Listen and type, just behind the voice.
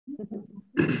Dua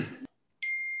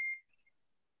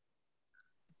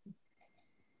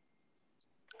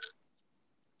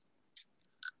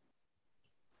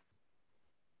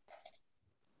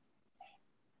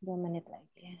menit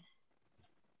lagi.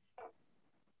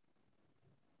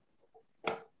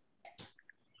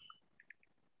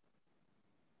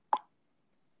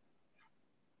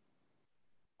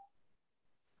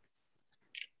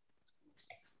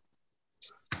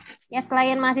 Ya,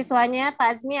 selain mahasiswanya,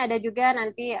 Pak Azmi ada juga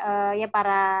nanti ya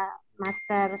para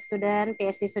master student,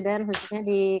 PhD student khususnya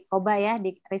di Koba ya,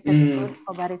 di Research Group,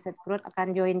 Koba Research Group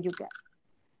akan join juga.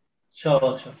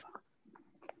 Sure.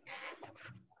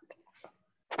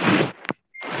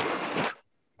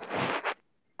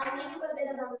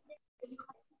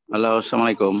 Halo,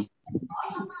 Assalamualaikum.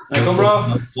 Assalamualaikum, Prof.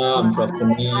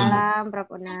 Salam,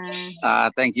 Prof. Una.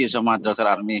 Thank you so much,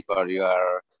 Dr. Army, for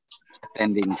your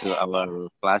attending to our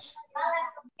class.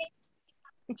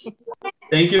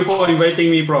 Thank you for inviting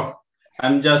me, Prof.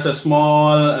 I'm just a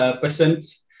small person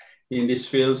in this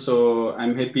field, so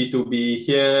I'm happy to be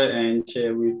here and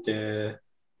share with the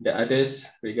others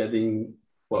regarding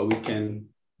what we can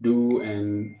do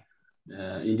and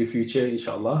in the future,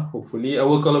 inshallah. Hopefully,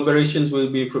 our collaborations will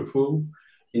be fruitful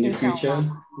in the future,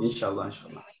 inshallah.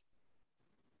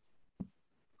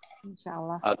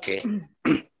 Inshallah. Okay.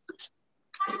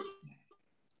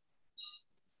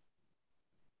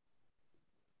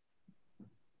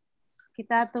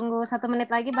 Kita tunggu 1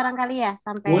 menit lagi barangkali ya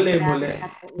sampai boleh.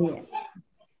 Iya.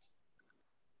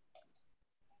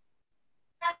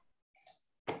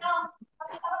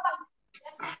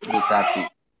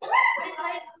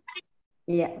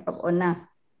 Iya, Prof. Una.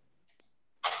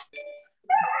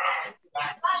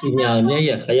 Sinyalnya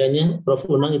ya, kayaknya Prof.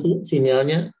 Unang itu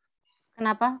sinyalnya.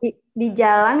 Kenapa? Di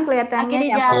jalan kelihatannya. Lagi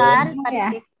di jalan, Pak ya.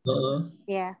 Dik.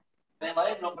 Iya.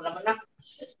 Belum pernah menang.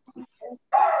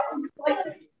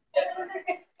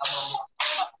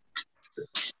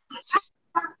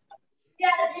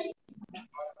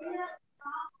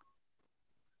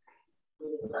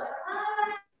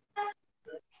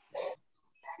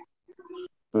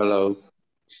 Halo,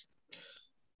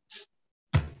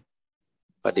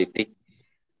 Pak Didik.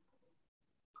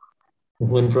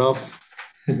 Mohon, Prof.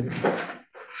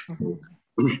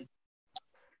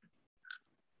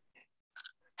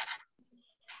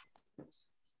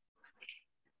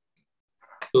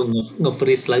 Tuh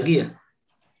nge-freeze lagi ya?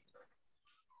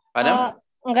 Padam?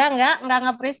 Enggak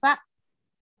nge-freeze, Pak.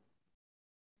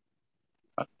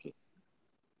 Oke.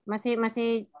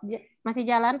 Masih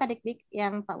jalan Pak Dik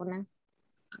yang Pak Unang.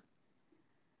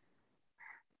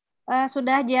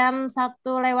 Sudah jam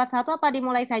 1:01 apa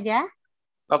dimulai saja?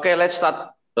 Oke, let's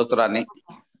start, Dr. Rani.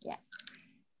 Ya,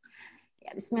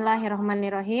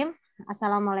 bismillahirrahmanirrahim.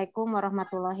 Assalamualaikum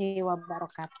warahmatullahi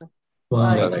wabarakatuh.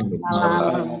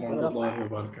 Waalaikumsalam.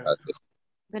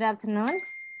 Good afternoon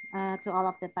to all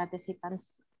of the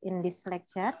participants in this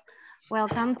lecture.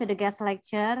 Welcome to the guest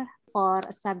lecture for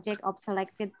a subject of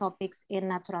selected topics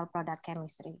in natural product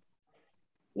chemistry.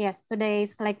 Yes,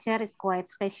 today's lecture is quite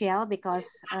special because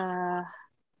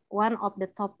one of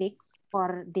the topics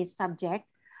for this subject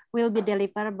will be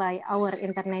delivered by our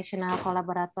international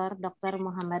collaborator, Dr.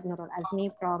 Muhammad Nurul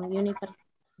Azmi from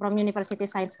University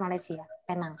Science Malaysia,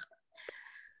 Penang.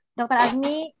 Dr.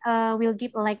 Azmi will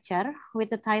give a lecture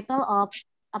with the title of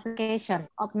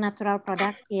Application of Natural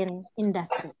Product in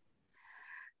Industry.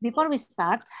 Before we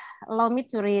start, allow me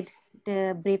to read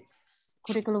the brief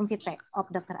curriculum vitae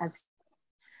of Dr. Azmi.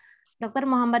 Dr.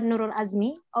 Muhammad Nurul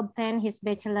Azmi obtained his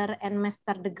bachelor and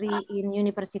master degree in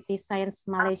University Science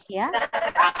Malaysia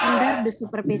under the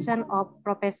supervision of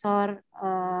Professor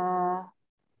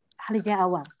Khalija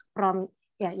Awang from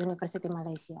University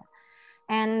Malaysia.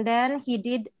 And then he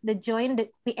did the joint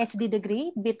PhD degree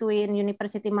between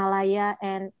University Malaya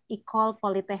and École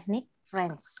Polytechnique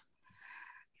France.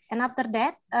 And after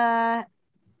that,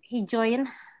 he joined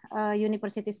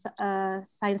University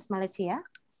Science Malaysia.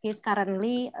 He is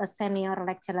currently a senior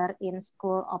lecturer in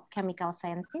School of Chemical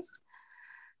Sciences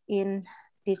in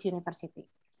this university.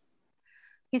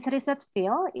 His research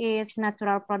field is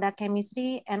natural product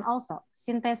chemistry and also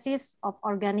synthesis of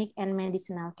organic and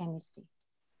medicinal chemistry.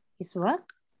 His work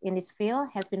in this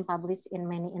field has been published in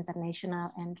many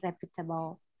international and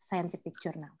reputable scientific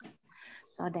journals.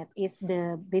 So that is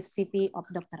the brief CV of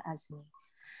Dr. Azmi.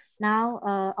 Now,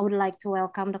 I would like to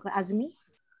welcome Dr. Azmi.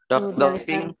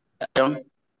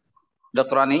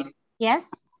 Dr. Rani?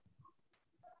 Yes.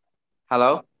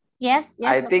 Hello? Yes.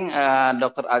 I think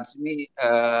Dr. Azmi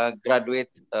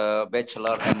graduate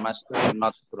bachelor and master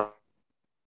not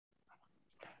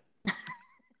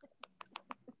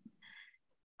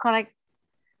correct.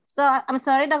 So I'm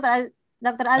sorry, Dr.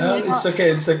 Dr. Azmi. It's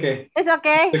okay. It's okay. It's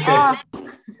okay. It's okay. Oh.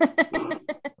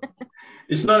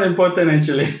 It's not important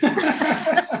actually.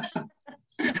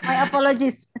 My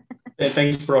apologies.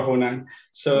 Thanks, Prof. Unang.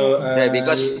 So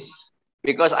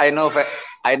because I know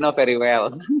very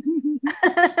well.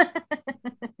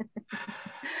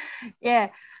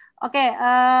 Yeah. Okay.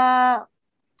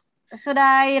 Should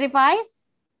I revise?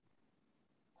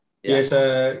 Yes.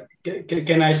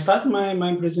 Can I start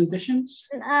my presentations?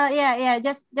 Yeah.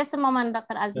 Just a moment,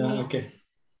 Dr. Azmi.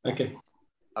 Okay.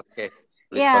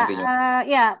 Please continue.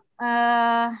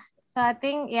 So I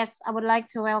think, yes, I would like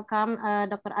to welcome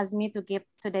Dr. Azmi to give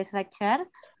today's lecture.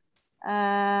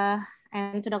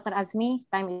 And to Dr. Azmi,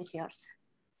 time is yours.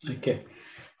 Okay.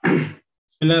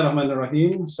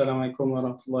 Bismillahirrahmanirrahim. Assalamualaikum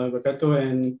warahmatullahi wabarakatuh,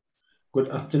 and good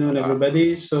afternoon,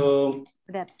 everybody. So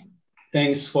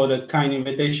thanks for the kind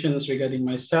invitations regarding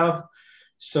myself.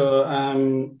 So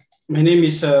my name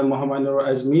is Muhammad Nur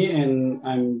Azmi, and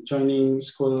I'm joining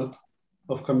School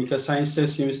of Chemical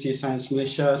Sciences, University of Science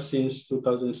Malaysia since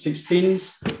 2016,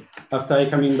 after I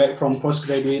coming back from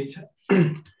postgraduate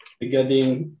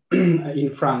regarding in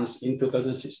France in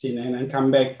 2016, and I come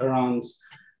back around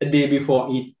a day before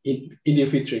Idul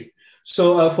Fitri.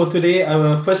 So for today,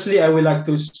 firstly, I would like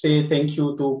to say thank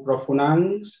you to Prof.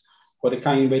 Unang for the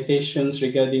kind invitations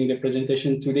regarding the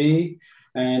presentation today.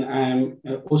 And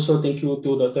also thank you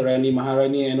to Dr. Rani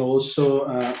Maharani and also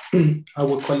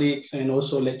our colleagues and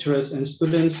also lecturers and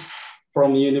students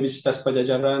from Universitas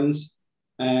Pajajaran.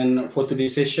 And for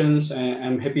today's sessions,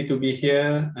 I'm happy to be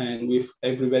here and with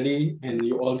everybody and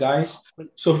you all guys.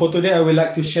 So for today, I would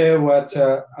like to share what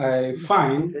I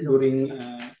find during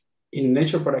in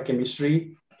natural product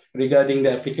chemistry regarding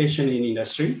the application in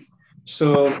industry.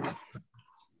 So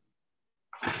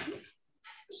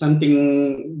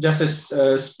something just as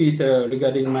speed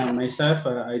regarding myself,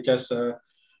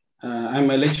 I'm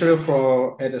a lecturer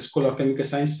at the School of Chemical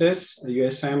Sciences,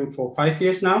 USM, for 5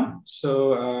 years now.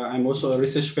 So I'm also a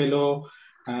research fellow,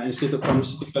 Institute of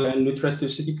Pharmaceutical and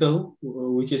Nutraceutical,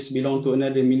 which is belong to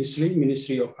another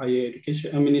Ministry of Higher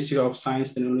Education, Ministry of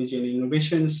Science, Technology and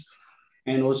Innovations.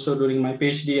 And also during my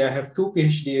PhD, I have 2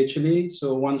 PhD actually.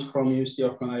 So one's from University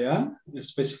of Malaya,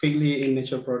 specifically in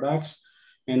natural products,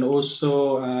 and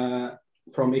also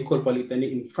from École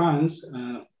Polytechnique in France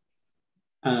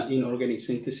in organic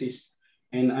synthesis.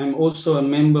 And I'm also a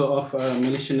member of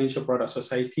Malaysian Natural Product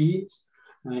Society,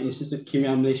 Institute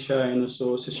Kimia Malaysia, and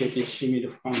also Société Chimie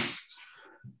de France.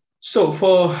 So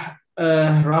for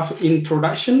rough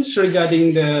introductions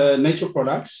regarding the natural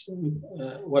products,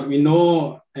 what we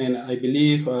know, and I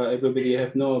believe everybody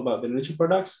have know about the natural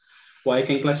products. What I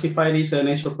can classify this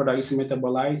natural product is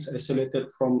metabolites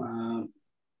isolated from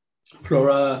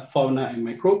flora, fauna, and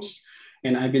microbes.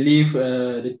 And I believe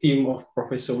the team of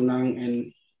Professor Unang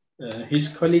and his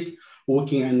colleague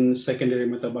working on secondary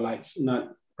metabolites,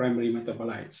 not primary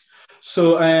metabolites.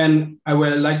 So, and I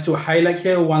would like to highlight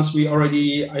here, once we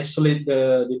already isolate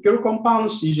the pure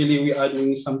compounds, usually we are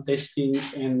doing some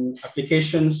testings and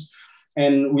applications.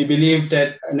 And we believe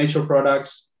that natural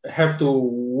products have to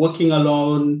working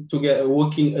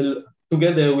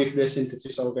together with the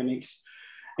synthesis organics.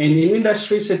 And in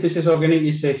industry, synthesis organic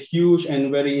is a huge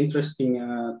and very interesting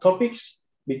topics,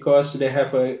 because they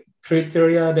have a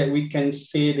criteria that we can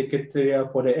say the criteria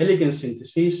for the elegant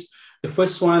synthesis. The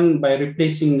first one, by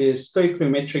replacing the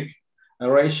stoichiometric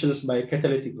reactions by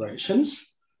catalytic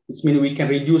reactions. It means we can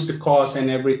reduce the cost and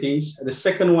everything. The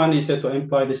second one is to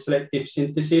employ the selective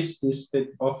synthesis instead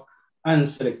of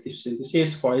unselective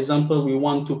synthesis. For example, we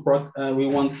want to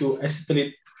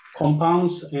acetylate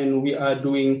compounds, and we are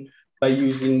doing by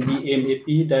using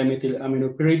DMAP, dimethyl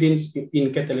aminopyridines,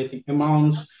 in catalytic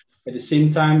amounts. At the same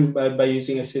time, by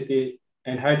using acetate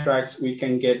anhydrides, we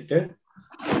can get the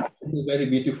very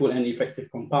beautiful and effective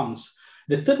compounds.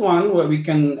 The third one, what we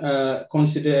can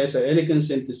consider as an elegant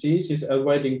synthesis, is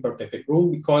avoiding protected room,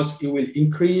 because it will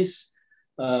increase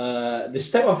the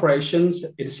step of reactions.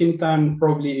 At the same time,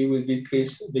 probably it will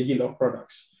decrease the yield of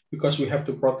products, because we have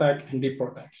to protect and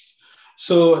deprotect.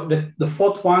 So the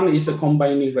fourth one is the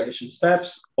combining reaction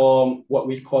steps, or what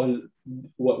we call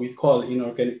in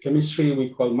organic chemistry, we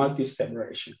call multi-step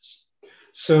reactions.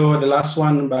 So the last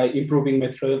one, by improving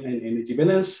material and energy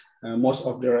balance. Most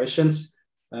of the reactions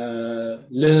the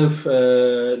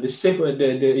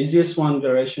easiest one, the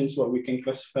reactions, what we can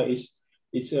classify is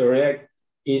it's a react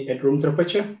at room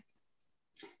temperature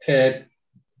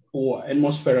or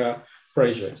atmospheric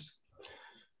pressures.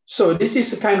 So this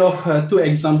is a kind of 2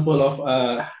 examples of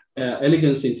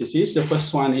elegant synthesis. The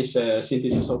first one is a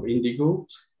synthesis of indigo.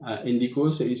 Indigo,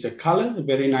 so it's a color, a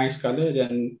very nice color,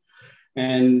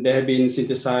 and they have been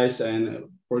synthesized and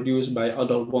produced by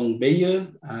Adelboom Bayer,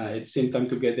 at the same time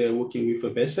together working with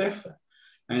BASF.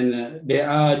 And they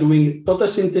are doing total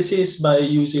synthesis by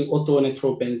using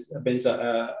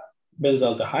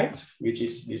auto-nitrobenzaldehyde, which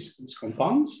is these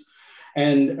compounds,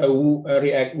 and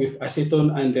react with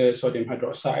acetone and the sodium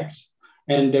hydroxides,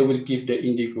 and they will give the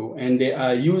indigo. And they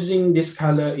are using this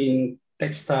color in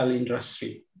textile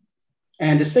industry.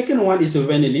 And the second one is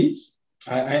vanillins.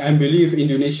 I believe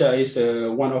Indonesia is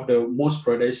one of the most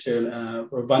produced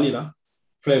vanilla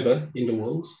flavor in the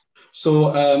world.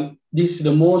 So this is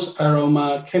the most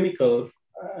aroma chemical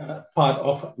part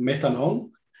of methanol.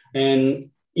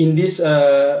 And in this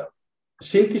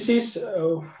synthesis,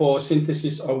 for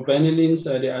synthesis of vanillins,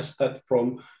 they are start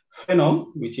from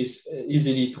phenol, which is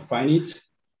easily to find it.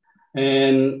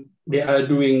 And they are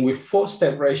doing with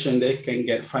 4-step reaction, they can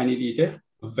get finally the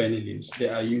vanillins. They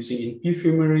are using in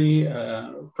perfumery,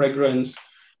 fragrance,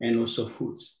 and also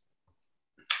foods.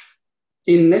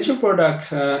 In natural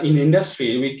products, in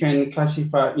industry, we can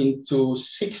classify into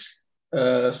 6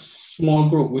 small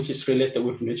group, which is related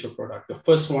with natural product. The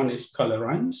first one is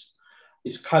colorants,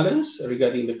 is colors,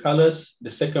 regarding the colors. The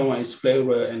second one is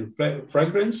flavor and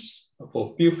fragrance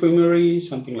for perfumery,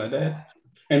 something like that.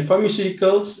 And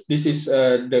pharmaceuticals, this is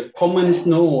the common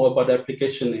know about the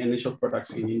application in natural products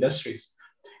in industries.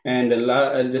 And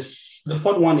the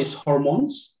fourth one is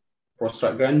hormones,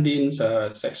 prostaglandins,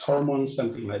 sex hormones,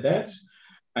 something like that.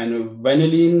 And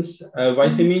vanillins,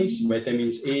 vitamins,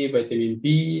 vitamins A, vitamin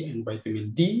B, and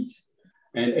vitamin D.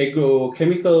 And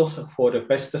agrochemicals for the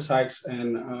pesticides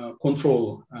and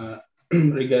control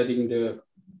regarding the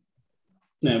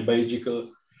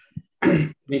biological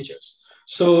natures.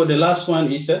 So the last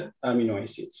one is amino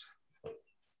acids.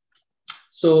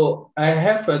 So I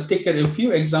have taken a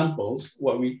few examples,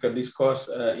 what we could discuss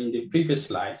in the previous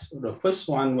slides. The first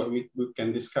one, what we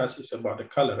can discuss is about the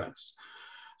colorants.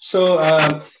 So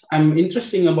I'm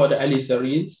interested about the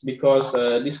alizarines because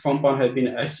this compound has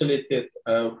been isolated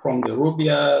from the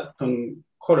Rubia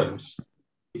toncorums,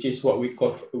 which is what we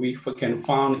can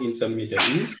find in the Middle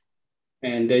East.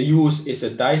 And the use is a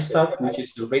dye stuff, which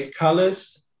is the red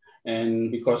colors.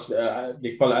 And because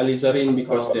they call alizarin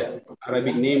because the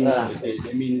Arabic name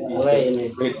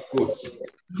is red goods.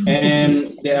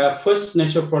 And they are first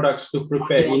natural products to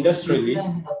prepare industrially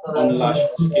on large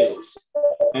scales.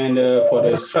 And for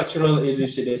the structural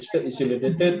elucidated is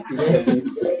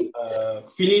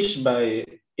finished by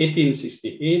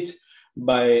 1868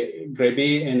 by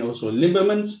Grebe and also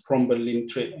Lieberman from Berlin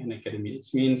Trade and Academy.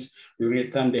 It means during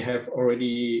the time they have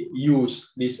already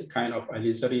used this kind of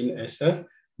alizarin as a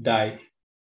dye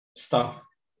stuff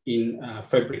in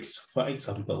fabrics, for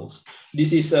examples.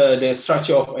 This is the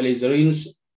structure of alizarins.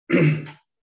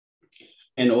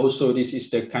 And also this is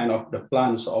the kind of the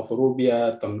plants of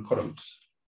Rubia toncorums.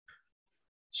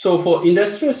 So for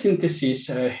industrial synthesis,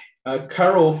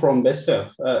 Caro from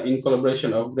BASF in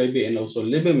collaboration of Grebe and also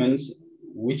Lieberman,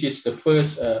 which is the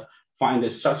first find the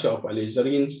structure of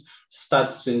alizarins,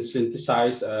 start to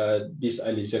synthesize these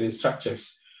alizarin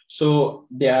structures. So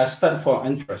they are start for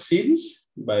anthracenes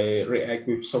by react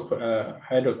with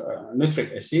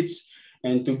nitric acids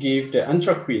and to give the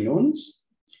anthraquinones.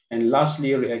 And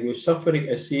lastly, react with sulfuric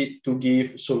acid to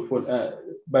give sulfur,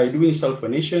 by doing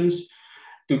sulfonations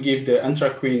to give the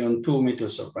anthraquinone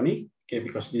 2-methylsulfonate, okay,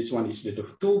 because this one is the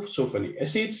 2 sulfonic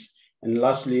acids. And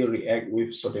lastly, react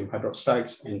with sodium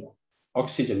hydroxides and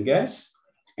oxygen gas,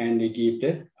 and they give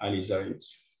the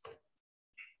alizarins.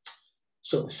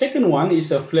 So second one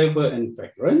is a flavor and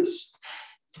fragrance.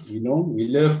 You know, we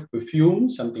love perfume,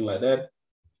 something like that.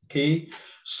 Okay,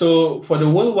 so for the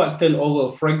worldwide turnover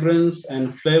of fragrance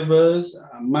and flavors,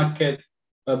 market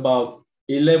about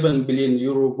 11 billion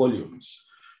euro volumes.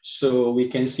 So we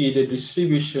can see the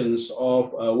distributions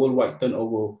of worldwide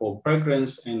turnover for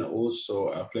fragrance and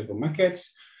also flavor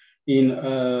markets. In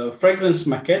fragrance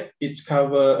market, it's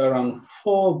cover around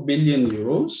 4 billion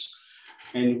euros.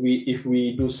 And if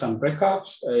we do some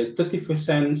breakups,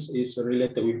 30% is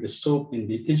related with the soap and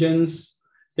detergents,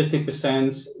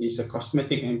 30% is a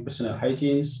cosmetic and personal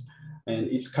hygiene, and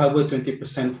it's covered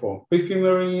 20% for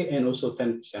perfumery and also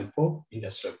 10% for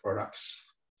industrial products.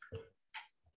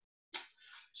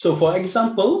 So for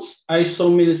examples,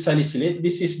 isomyl salicylate,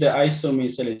 this is the isomyl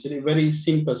salicylate, very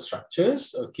simple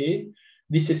structures, okay?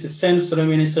 This is a sense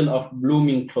reminiscent of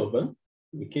blooming clover,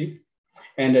 okay?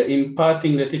 And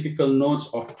imparting the typical notes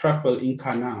of truffle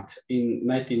incarnate in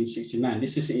 1969.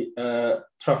 This is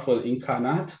truffle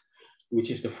incarnate, which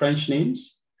is the French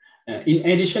names. In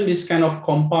addition, this kind of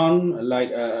compound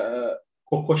like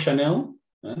Coco Chanel,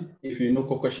 if you know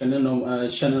Coco Chanel,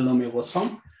 Chanel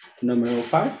numero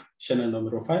 5, Chanel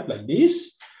numero 5, like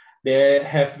this. They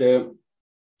have the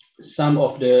some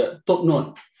of the top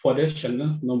note for the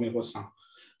Chanel Nommé Rossin.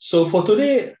 So for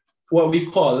today, what we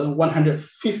call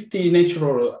 150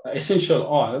 natural essential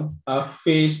oil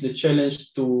face the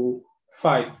challenge to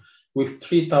fight with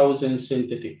 3,000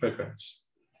 synthetic fragrance.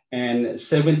 And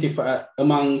 75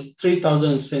 among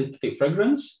 3,000 synthetic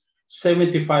fragrance,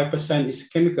 75% is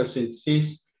chemical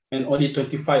synthesis, and only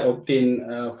 25 obtained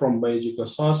from biological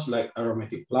source like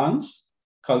aromatic plants,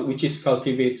 which is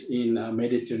cultivated in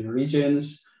Mediterranean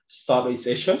regions, Southeast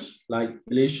Asia, like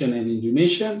Malaysian and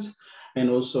Indonesian, and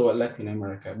also Latin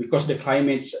America, because the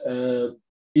climates,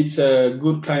 it's a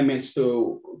good climates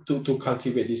to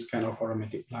cultivate this kind of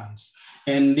aromatic plants.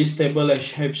 And this table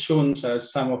have shown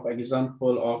some of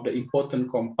example of the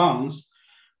important compounds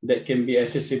that can be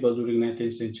accessible during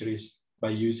 19th centuries by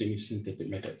using synthetic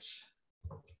methods.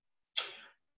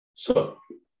 So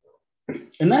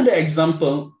another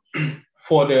example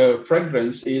for the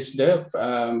fragrance is the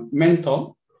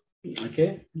menthol.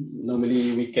 Okay,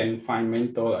 normally we can find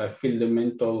menthol, feel the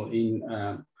menthol in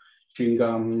chewing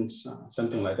gums,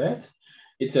 something like that.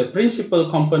 It's a principal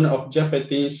component of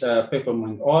Japanese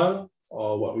peppermint oil,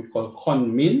 or what we call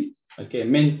konmin, okay,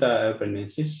 Mentha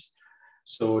albanensis.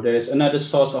 So there's another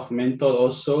source of menthol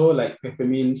also, like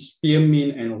peppermint,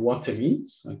 spearmint, and watermint.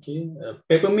 Okay,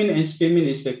 peppermint and spearmint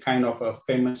is a kind of a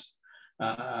famous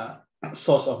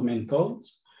source of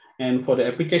menthols. And for the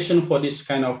application for this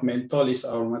kind of menthol is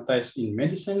aromatized in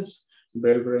medicines,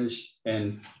 beverage,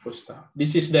 and food stuff.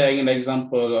 This is an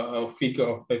example of figure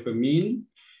of peppermint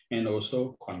and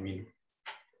also konmin.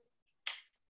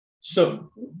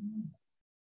 So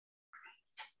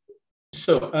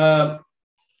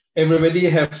everybody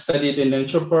have studied the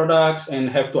natural products and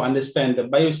have to understand the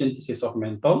biosynthesis of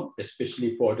menthol,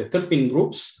 especially for the terpene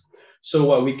groups. So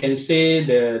what we can say,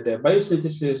 the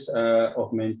biosynthesis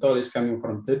of menthol is coming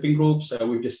from terpene groups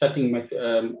with the starting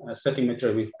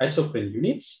material with isoprene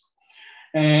units.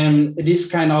 And this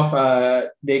kind of,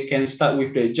 they can start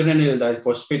with the geranyl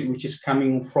diphosphate, which is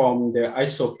coming from the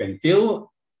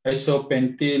isopentyl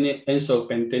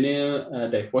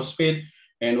diphosphate,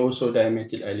 and also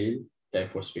dimethyl allyl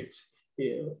diphosphates.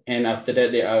 And after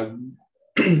that, they are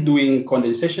doing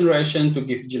condensation reaction to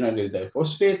give geranyl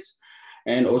diphosphates,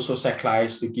 and also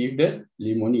cyclize to give the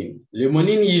limonene.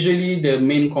 Limonene usually the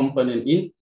main component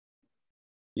in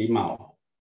limau,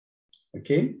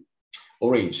 okay?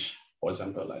 Orange, for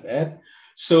example, like that.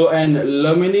 So, and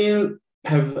limonene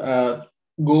have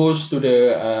goes to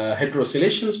the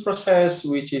hydrosylations process,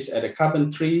 which is at a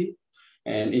carbon 3,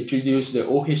 and introduce the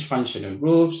OH functional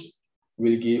groups,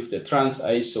 will give the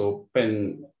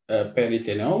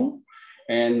trans-isopentanol,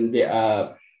 and they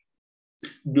are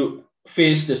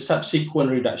face the subsequent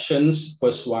reductions,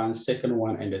 first one, second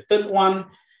one, and the third one,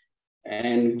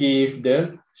 and give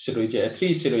the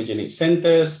three serogenic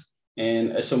centers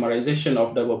and isomerization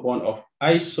of double bond of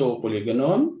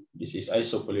isopolygonone. This is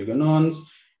isopolygonones,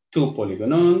 2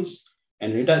 polygonones,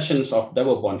 and reductions of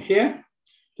double bond here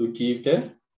to give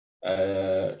the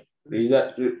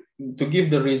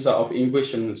result of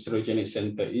inversion serogenic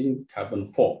center in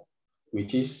carbon 4.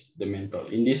 Which is the menthol.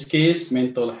 In this case,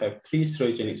 menthol have 3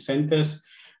 serogenic centers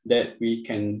that we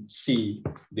can see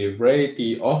the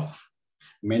variety of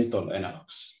menthol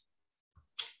analogs.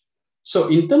 So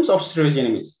in terms of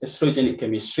serogenic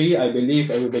chemistry, I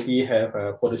believe everybody have,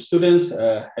 for the students,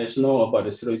 has know about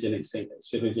the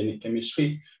serogenic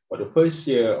chemistry for the first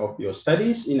year of your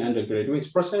studies in undergraduate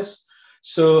process.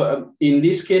 So in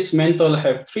this case, menthol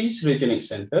have 3 serogenic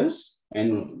centers,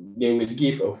 and they will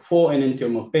give a 4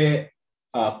 enantiomer pair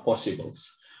possibles.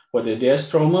 For the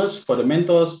diastromers, for the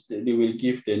menthols, they will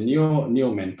give the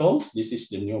neo-menthols. This is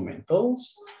the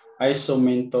neo-menthols,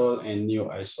 isomenthol, and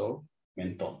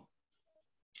neo-isomenthol.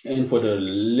 And for the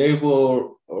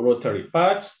laboratory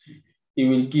parts, it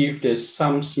will give the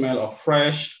some smell of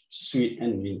fresh, sweet,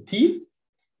 and minty.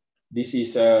 This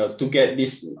is to get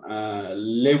these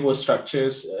label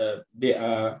structures, they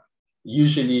are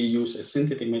usually use a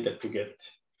synthetic method to get.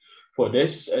 For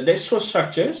this dextrose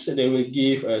structures, they will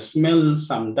give a smell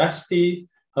some dusty,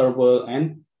 herbal,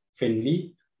 and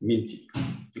faintly minty.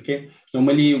 Okay,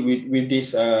 normally with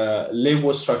this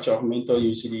label structure of menthol,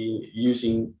 usually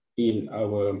using in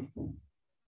our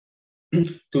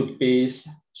toothpaste,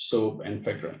 soap, and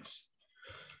fragrance.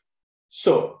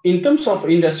 So in terms of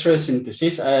industrial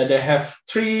synthesis, they have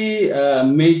 3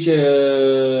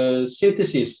 major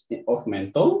synthesis of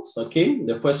menthols. Okay,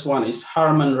 the first one is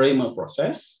Harman-Remer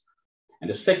process. And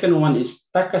the second one is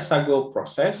Takasago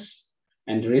process,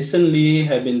 and recently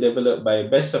have been developed by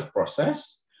Besseff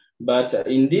process. But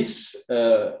in these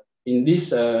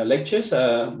lectures,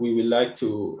 we would like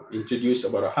to introduce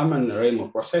about a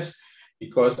Harman-Remer process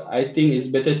because I think it's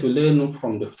better to learn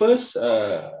from the first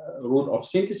route of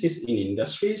synthesis in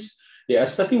industries. They are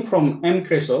starting from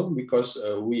M-cresol because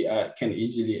we can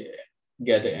easily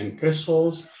get the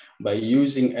M-cresols by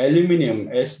using aluminum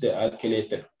as the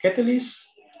alkylated catalyst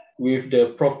with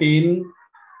the propane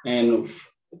and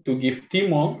to give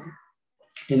thymol.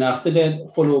 And after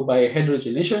that, followed by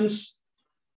hydrogenations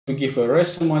to give a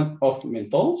racement of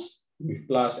menthols with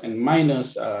plus and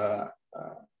minus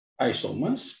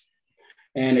isomers.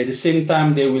 And at the same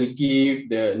time, they will give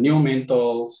the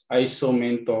neomenthols,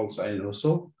 isomenthols, and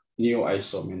also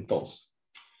neo-isomenthols.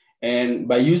 And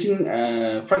by using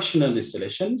fractional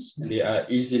distillations, they are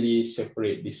easily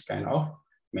separate this kind of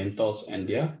menthols and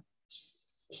their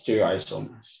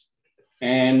stereoisomers.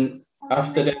 And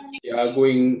after that, we are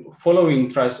following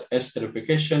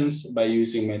esterifications by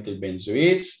using methyl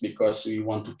benzoates because we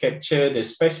want to capture the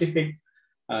specific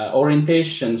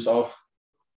orientation of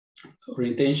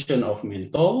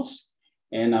menthols.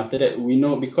 And after that, we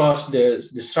know because the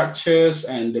structures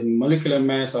and the molecular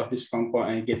mass of this compound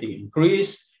are getting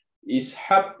increased, is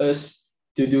help us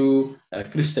to do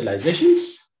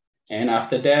crystallizations. And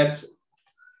after that,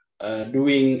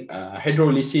 doing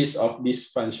hydrolysis of these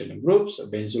functional groups,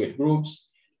 benzoate groups,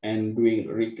 and doing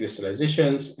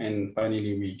recrystallizations. And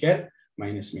finally, we get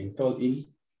minus menthol in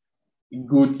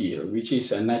good yield, which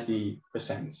is 90%.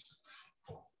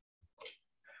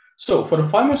 So for the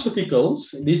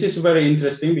pharmaceuticals, this is very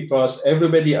interesting because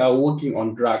everybody are working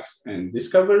on drugs and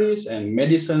discoveries and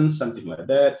medicines, something like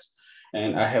that.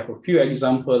 And I have a few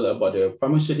examples about the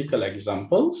pharmaceutical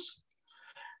examples.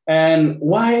 And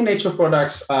why natural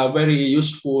products are very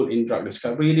useful in drug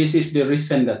discovery. This is the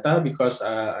recent data because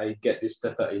I get this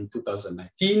data in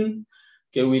 2019.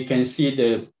 Okay, we can see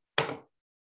the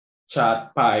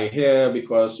chart pie here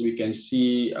because we can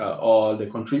see all the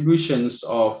contributions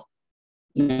of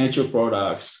natural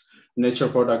products. Natural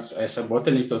products as a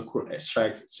botanical crude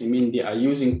extracts. I mean, they are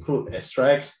using crude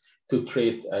extracts to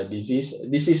treat disease.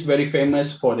 This is very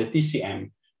famous for the TCM,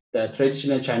 the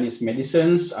traditional Chinese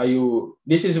medicines.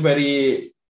 This is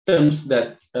very terms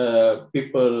that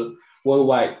people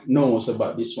worldwide knows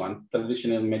about this one,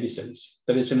 traditional medicines,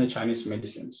 traditional Chinese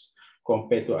medicines,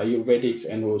 compared to Ayurvedics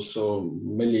and also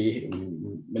Malay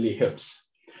herbs.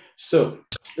 So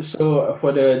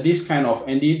for this kind of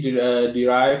ND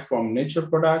derived from natural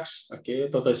products, okay,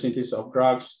 total synthesis of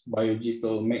drugs,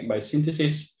 biological made by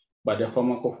synthesis, but the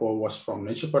pharmacophore was from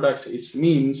natural products. It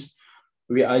means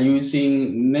we are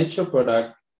using natural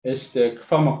product as the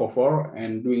pharmacophore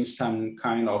and doing some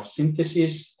kind of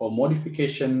synthesis or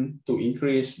modification to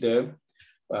increase the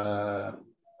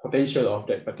potential of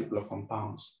that particular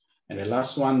compounds. And the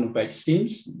last one,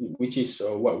 vaccines, which is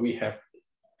what we have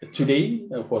today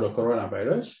for the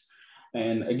coronavirus.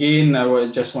 And again,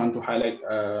 I just want to highlight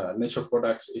natural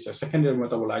products is a secondary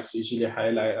metabolites usually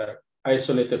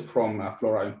isolated from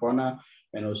flora and fauna,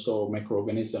 and also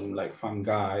microorganisms like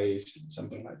fungi,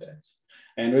 something like that.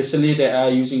 And recently they are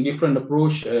using different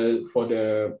approach for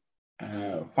the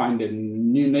find the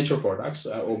new natural products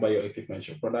or bioactive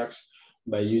natural products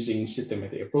by using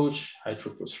systematic approach, high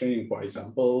throughput screening, for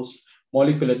examples,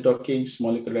 molecular dockings,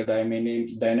 molecular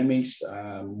dynamics,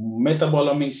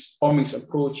 metabolomics, omics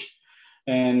approach,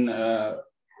 and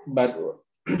but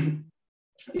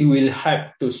it will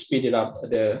help to speed it up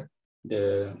the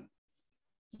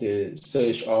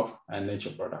search of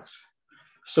natural products.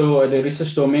 So the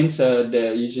research domains,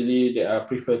 usually they are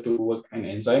prefer to work on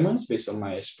enzymes based on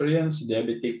my experience,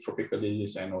 diabetic, tropical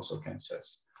disease, and also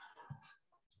cancers.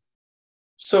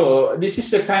 So this is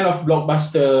the kind of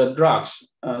blockbuster drugs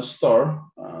store.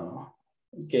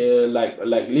 Okay, like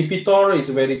Lipitor is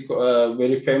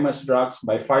very famous drugs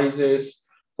by Pfizer.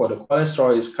 For the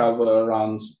cholesterol is cover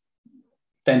around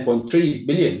 10.3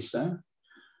 billions.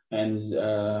 And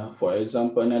for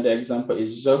example, another example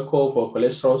is Zirco for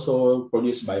cholesterol, so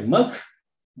produced by Merck.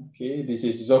 Okay, this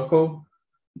is Zirco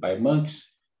by Merck.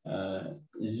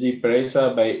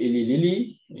 Zyprexa by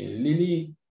Eli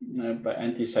Lilly, by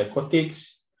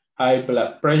antipsychotics. High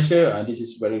blood pressure, this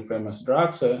is very famous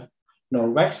drugs.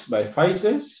 Norvex by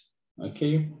Pfizer.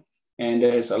 Okay, and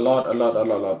there's a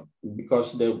lot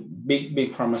because the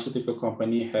big pharmaceutical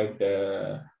company have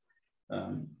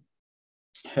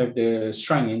the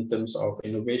strength in terms of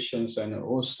innovations and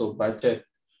also budget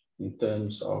in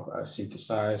terms of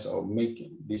synthesize or make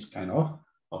this kind of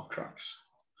drugs.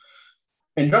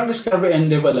 And drug discovery and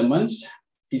developments,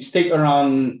 it take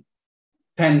around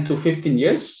 10 to 15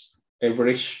 years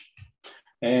average.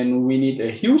 And we need a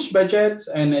huge budget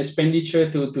and expenditure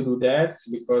to do that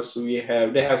because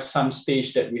they have some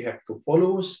stage that we have to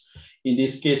follow In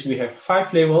this case, we have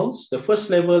 5 levels. The first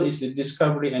level is the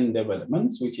discovery and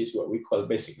development, which is what we call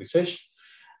basic research.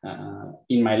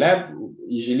 In my lab,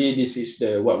 usually this is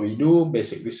what we do,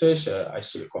 basic research,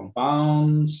 isolate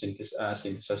compounds,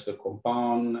 synthesize the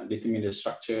compound, determine the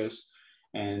structures,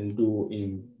 and do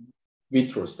in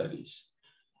vitro studies.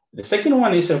 The second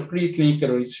one is a preclinical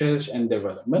research and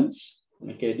developments.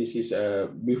 Okay, this is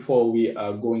before we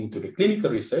are going to the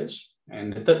clinical research.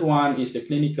 And the third one is the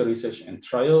clinical research and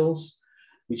trials,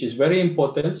 which is very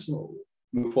important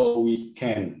before we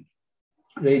can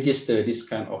register this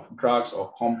kind of drugs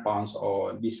or compounds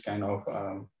or this kind of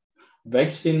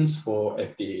vaccines for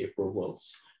FDA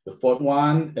approvals. The fourth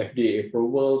one, FDA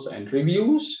approvals and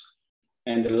reviews.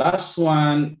 And the last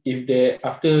one, if they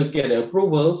after get the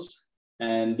approvals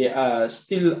and they are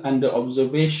still under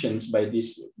observations by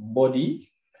this body,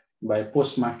 by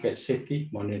post-market safety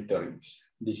monitoring.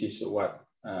 This is what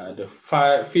the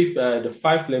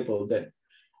five level that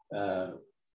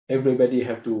everybody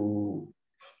have to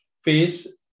face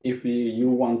if you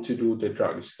want to do the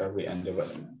drug discovery and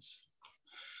development.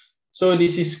 So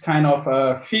this is kind of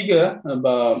a figure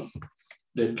about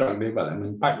the drug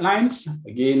development pipelines.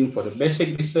 Again, for the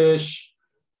basic research,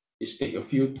 it takes a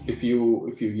few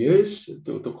years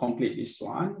to complete this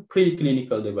one.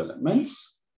 Preclinical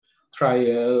developments,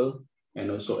 trial, and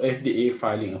also FDA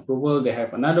filing approval. They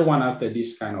have another one after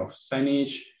this kind of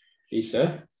signage is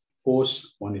a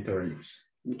post monitoring.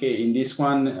 Okay, in this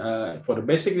one, for the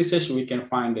basic research, we can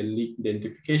find the lead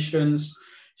identifications,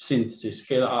 synthesis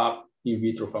scale up, in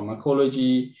vitro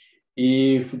pharmacology.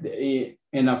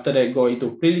 And after that, go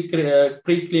into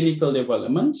preclinical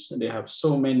developments. They have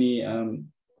so many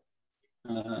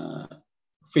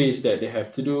phases that they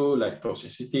have to do, like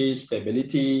toxicity,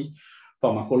 stability,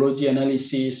 pharmacology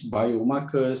analysis,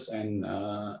 biomarkers, and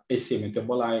assay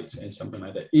metabolites, and something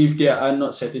like that. If they are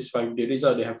not satisfied with the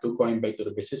result, they have to go back to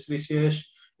the basic research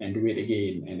and do it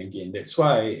again and again. That's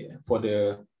why for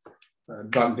the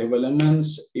drug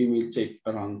developments, it will take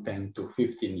around 10 to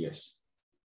 15 years.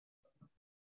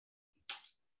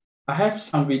 I have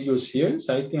some videos here,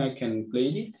 so I think I can play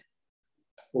it.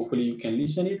 Hopefully you can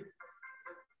listen it.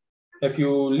 Have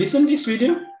you listened to this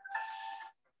video?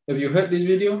 Have you heard this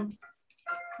video?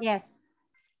 Yes.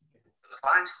 The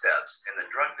 5 steps in the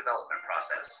drug development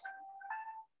process.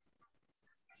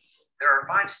 There are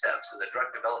 5 steps in the drug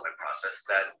development process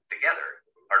that, together,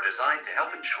 are designed to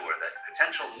help ensure that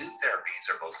potential new therapies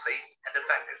are both safe and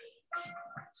effective.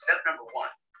 Step number 1,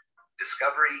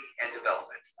 discovery and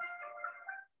development.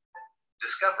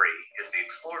 Discovery is the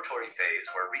exploratory phase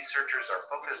where researchers are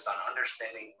focused on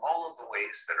understanding all of the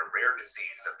ways that a rare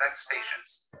disease affects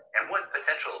patients and what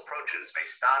potential approaches may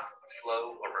stop,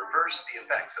 slow, or reverse the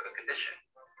effects of a condition.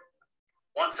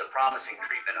 Once a promising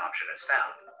treatment option is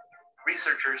found,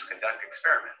 researchers conduct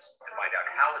experiments to find out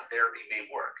how a therapy may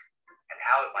work and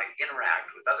how it might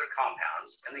interact with other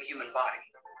compounds in the human body.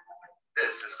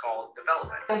 This is called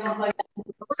development.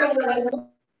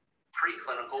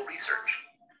 Preclinical research.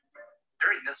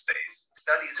 During this phase,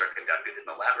 studies are conducted in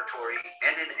the laboratory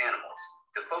and in animals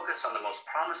to focus on the most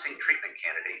promising treatment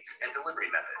candidates and delivery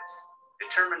methods,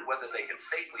 determine whether they can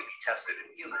safely be tested in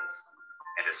humans,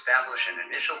 and establish an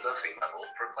initial dosing level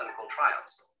for clinical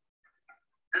trials.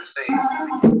 This phase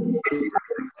includes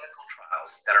clinical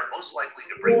trials that are most likely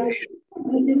to bring patients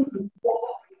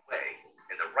away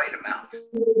in the right amount.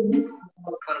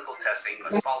 Clinical testing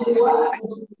must follow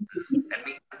specific processes and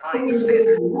meet defined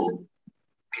standards.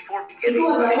 Before beginning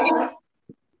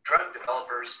drug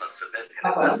developers must submit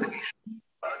an investigation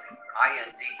drug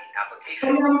IND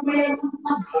application to the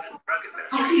Food and Drug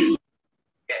Administration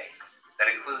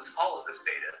that includes all of this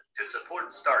data to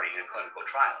support starting a clinical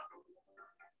trial.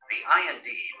 The IND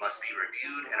must be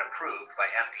reviewed and approved by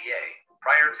FDA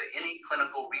prior to any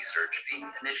clinical research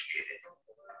being initiated.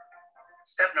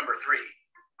 Step number 3,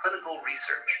 clinical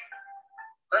research.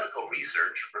 Clinical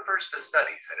research refers to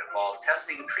studies that involve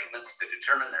testing treatments to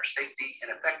determine their safety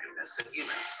and effectiveness in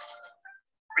humans.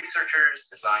 Researchers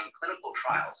design clinical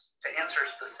trials to answer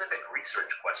specific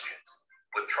research questions,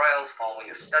 with trials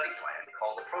following a study plan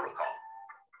called a protocol.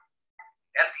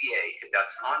 FDA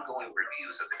conducts ongoing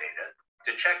reviews of the data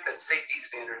to check that safety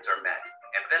standards are met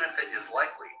and benefit is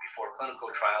likely before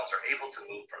clinical trials are able to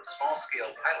move from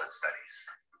small-scale pilot studies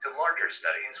to larger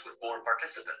studies with more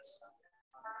participants.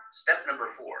 Step number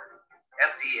 4,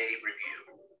 FDA review.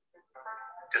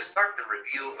 To start the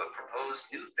review of a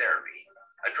proposed new therapy,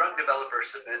 a drug developer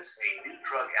submits a new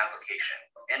drug application,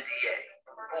 NDA,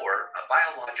 or a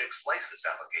biologics license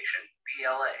application,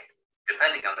 BLA,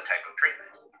 depending on the type of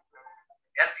treatment.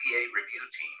 FDA review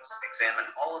teams examine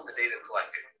all of the data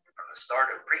collected from the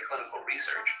start of preclinical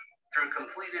research through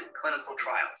completed clinical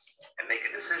trials and make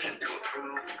a decision to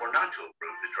approve or not to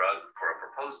approve the drug for a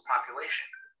proposed population,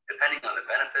 depending on the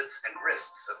benefits and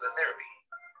risks of the therapy.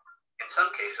 In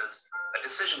some cases, a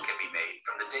decision can be made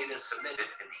from the data submitted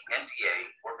in the NDA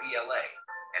or BLA,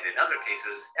 and in other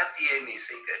cases, FDA may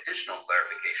seek additional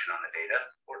clarification on the data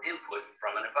or input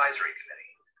from an advisory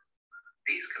committee.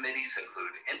 These committees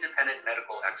include independent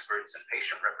medical experts and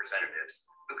patient representatives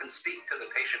who can speak to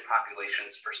the patient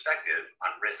population's perspective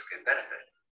on risk and benefit.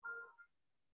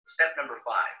 Step number 5,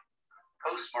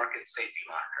 post-market safety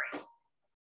monitoring.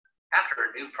 After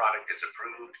a new product is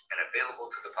approved and available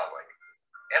to the public,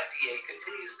 FDA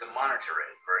continues to monitor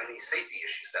it for any safety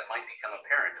issues that might become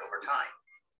apparent over time.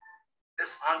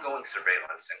 This ongoing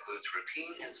surveillance includes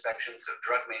routine inspections of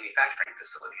drug manufacturing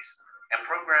facilities and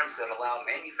programs that allow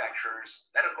manufacturers,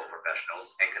 medical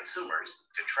professionals, and consumers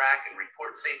to track and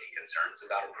report safety concerns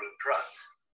about approved drugs.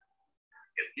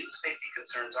 If new safety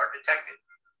concerns are detected,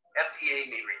 FDA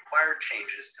may require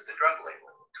changes to the drug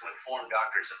label to inform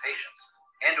doctors and patients,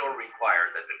 and/or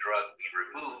require that the drug be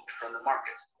removed from the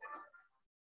market.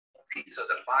 These are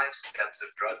the 5 steps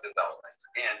of drug development,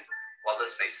 and while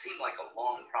this may seem like a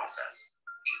long process,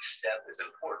 each step is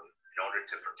important in order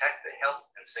to protect the health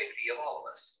and safety of all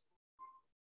of us.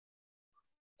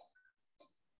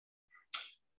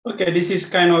 Okay, this is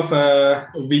kind of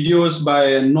videos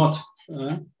by Not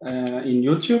in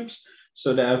YouTube,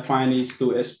 so that I find is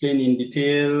to explain in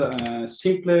detail,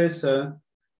 simplest,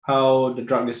 how the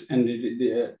drug is and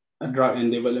the drug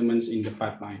and developments in the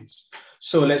pipelines.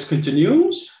 So let's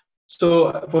continue.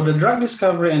 So for the drug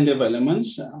discovery and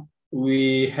developments,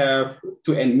 we have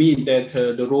to admit that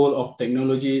the role of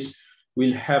technologies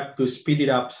will help to speed it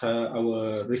up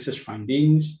our research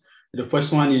findings. The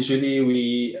first one,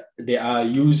 usually they are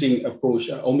using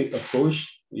omic approach.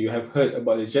 You have heard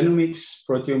about the genomics,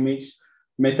 proteomics,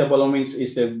 metabolomics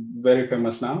is very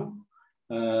famous now,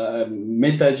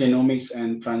 metagenomics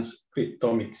and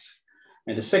transcriptomics.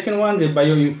 And the second one, the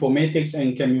bioinformatics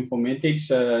and cheminformatics,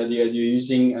 they are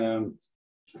using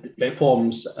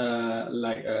platforms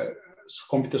like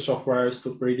computer softwares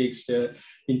to predict the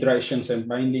interactions and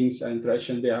bindings and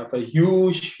interaction. They have a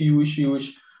huge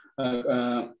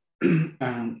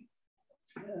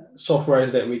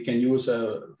softwares that we can use,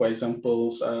 for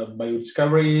example,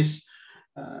 biodiscoveries.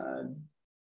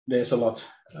 There's a lot,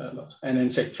 and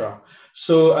etc.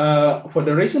 So for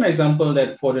the recent example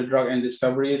that for the drug and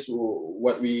discoveries,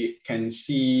 what we can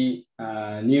see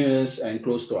news and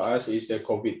close to us is the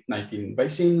COVID-19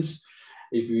 vaccines.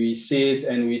 If we sit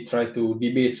and we try to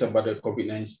debate about the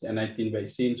COVID-19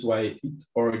 vaccines, why it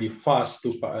already fast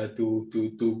to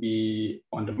be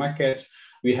on the market,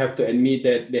 we have to admit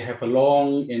that they have a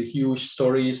long and huge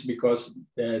stories because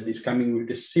it's coming with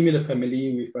a similar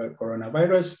family with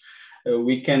coronavirus.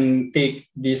 We can take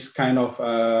this kind of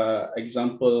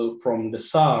example from the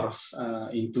SARS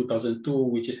in 2002,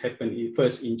 which has happened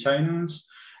first in China.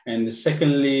 And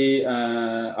secondly,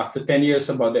 after 10 years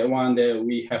about that one,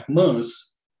 we have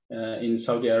MERS in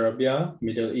Saudi Arabia,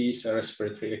 Middle East,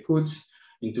 respiratory acutes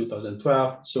in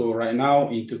 2012. So right now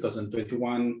in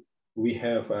 2021, we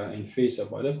have in face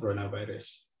about the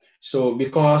coronavirus. So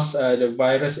because the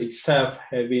virus itself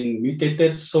having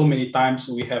mutated so many times,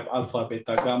 we have alpha,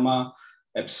 beta, gamma,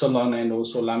 epsilon, and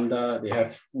also lambda.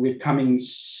 We're coming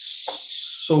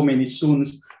so many soon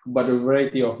about a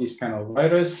variety of this kind of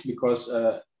virus because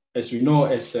as we know,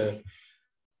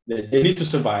 they need to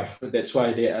survive. That's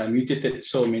why they are mutated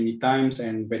so many times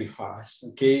and very fast.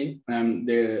 Okay. At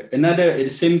the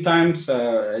same time,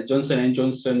 Johnson &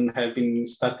 Johnson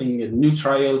starting a new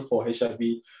trial for HIV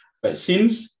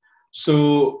vaccines.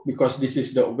 So because this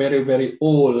is the very, very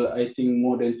old, I think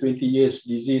more than 20 years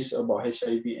disease about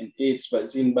HIV and AIDS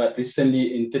vaccine, but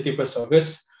recently in 31st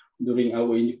August, during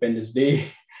our Independence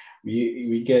Day,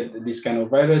 we get this kind of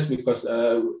virus because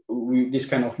this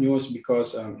kind of news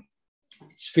because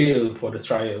it's failed for the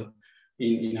trial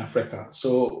in Africa.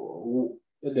 So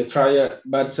the trial,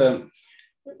 but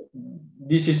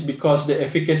this is because the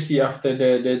efficacy after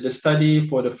the study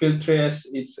for the field trials,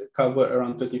 it's covered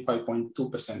around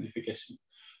 35.2% efficacy.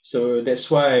 So that's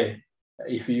why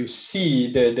if you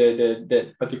see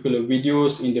the particular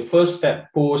videos in the first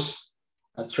step post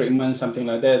treatment, something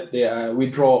like that, they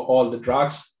withdraw all the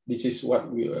drugs. This is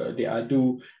what they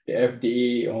do. The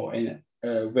FDA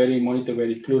monitor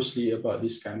very closely about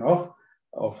this kind of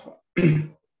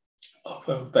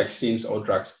vaccines or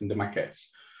drugs in the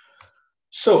markets.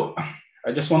 So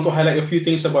I just want to highlight a few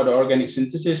things about the organic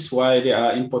synthesis, why they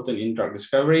are important in drug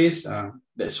discoveries.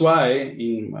 That's why,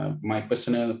 in my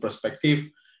personal perspective,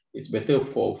 it's better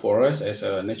for us as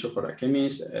a natural product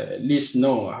chemist, at least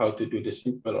know how to do the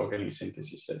simple organic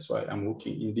synthesis. That's why I'm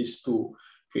working in these two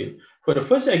fields. For the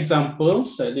first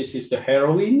examples, this is the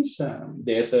heroines.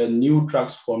 There's a new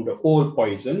drugs from the old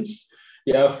poisons.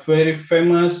 They are very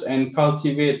famous and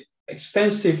cultivated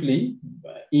extensively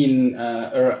in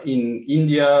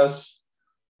India,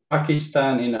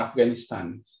 Pakistan, and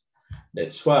Afghanistan.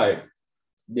 That's why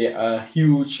there are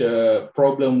huge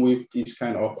problem with this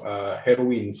kind of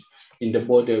heroines in the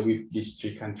border with these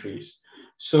three countries.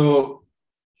 So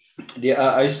they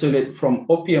are isolated from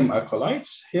opium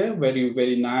acolytes here, very,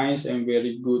 very nice and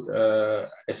very good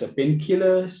as a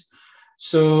painkillers.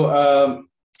 So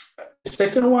the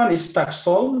second one is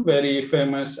Taxol, very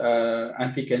famous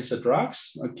anti-cancer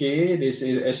drugs. Okay, this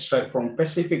is extract from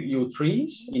Pacific yew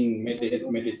trees in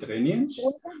Mediterranean.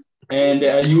 And they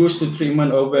are used to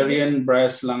treatment ovarian,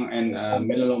 breast, lung, and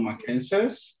melanoma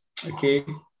cancers. Okay.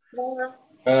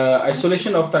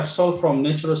 Isolation of Taxol from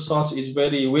natural source is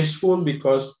very wasteful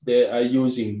because they are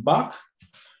using bark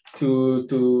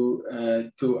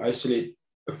to isolate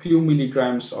a few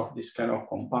milligrams of this kind of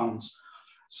compounds.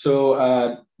 So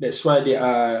that's why they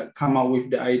come up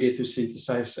with the idea to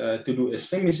synthesize, to do a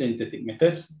semi-synthetic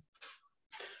methods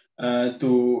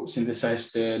to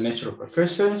synthesize the natural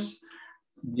precursors.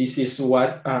 This is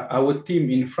what our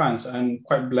team in France, I'm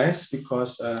quite blessed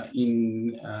because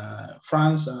in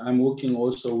France, I'm working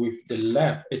also with the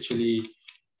lab, actually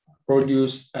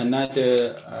produce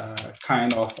another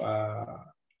kind of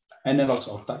analogs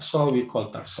of Taxol, we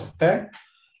call Taxol-Tec,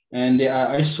 and they are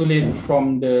isolated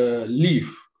from the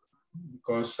leaf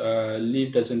because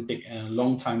leaf doesn't take a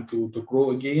long time to grow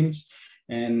again,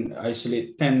 and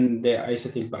isolate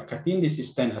 10-diacetyl-baccatin. This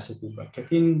is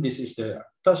 10-acetyl-baccatin. This is the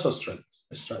Taxol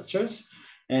structures,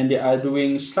 and they are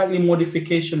doing slightly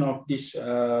modification of these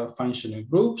functional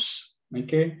groups.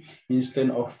 Okay,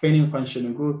 instead of phenyl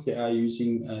functional groups, they are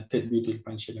using third-butyl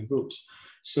functional groups.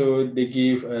 So they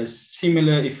give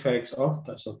similar effects of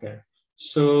Taxol-Tec.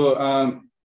 So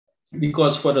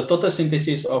because for the total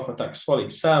synthesis of a Taxol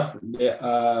itself,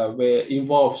 they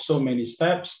involve so many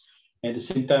steps. At the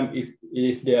same time,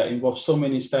 if they are involved so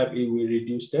many steps, it will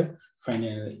reduce the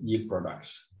final yield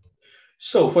products.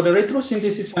 So for the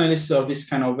retrosynthesis analysis of this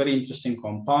kind of very interesting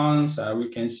compounds, we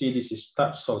can see this is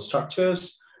Taxol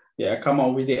structures. They are come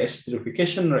up with the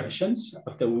acidification reactions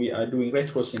after we are doing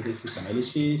retrosynthesis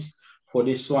analysis. For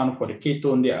this one, for the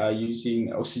ketone, they are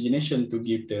using oxygenation to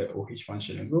give the OH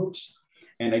functional groups.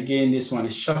 And again, this one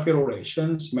is Shapiro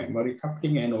reactions, magma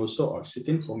recoupling, and also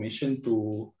oxytocin formation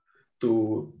to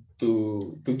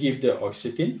give the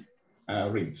oxytocin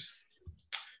rings.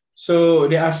 So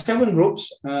there are 7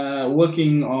 groups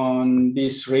working on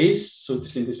this race, so to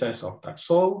synthesize of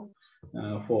Taxol.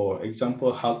 For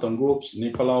example, Halton groups,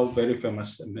 Nicolau, very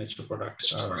famous natural product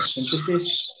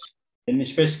synthesis. And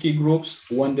Nishpesky groups,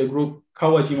 Wonder group,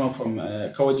 Kawajima from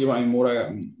Kawajima and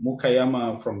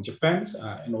Mukayama from Japan,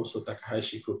 and also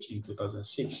Takahashi groups in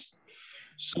 2006.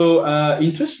 So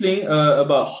interesting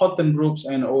about Halton groups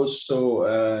and also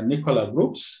Nicolau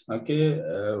groups. Okay,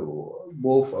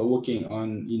 both are working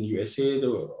in USA.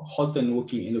 The Halton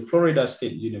working in the Florida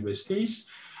State Universities,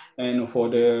 and for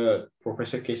the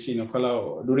Professor Casey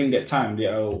Nicolau, during that time they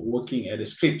are working at the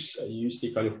Scripps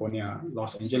University, California,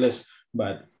 Los Angeles.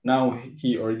 But now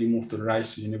he already moved to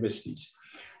Rice Universities.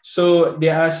 So they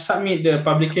are submit the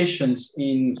publications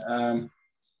in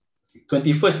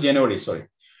 21st January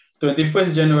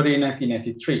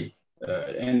 1993.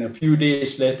 And a few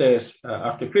days later,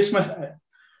 after Christmas,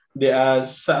 there are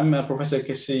some Professor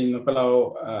Casey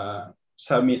Nicolau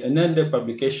submit another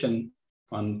publication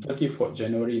on 24th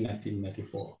January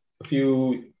 1994, a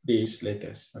few days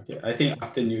later. Okay, I think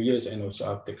after New Year's and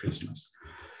also after Christmas.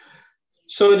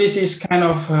 So this is kind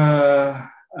of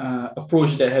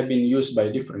approach that have been used by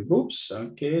different groups.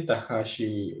 Okay,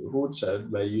 Takahashi roots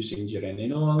by using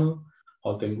geranol.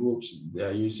 Halton groups, they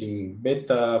are using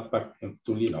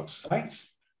beta-pactolene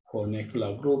oxides. For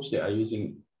Nicolau groups, they are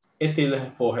using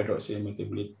ethyl 4-hydroxy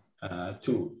metabolite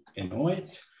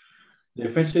 2-NO8. The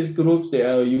Francis groups, they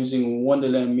are using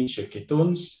Wonderland mixture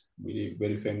ketones,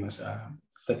 very famous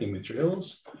starting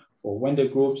materials. For Wonder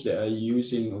groups, they are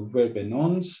using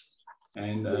verbenones.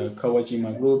 And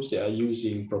Kawajima groups, they are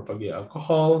using propagated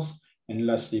alcohols. And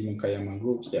lastly, Mukayama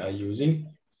groups, they are using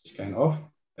this kind of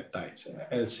peptides,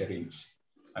 L-serines,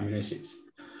 amino acids.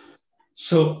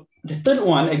 So the third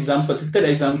example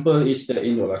is the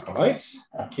indole alkaloids.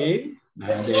 Okay,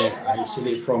 and they are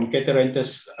isolated from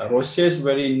Catharanthus roseus,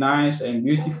 very nice and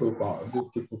beautiful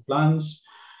plants.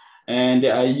 And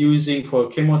they are using for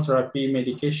chemotherapy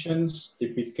medications,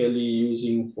 typically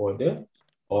using for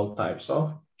all types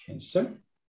of cancer.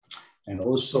 and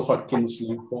also Hodgkin's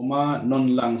lymphoma,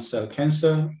 non-lung cell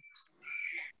cancer,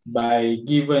 by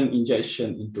given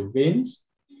injection into veins,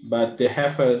 but they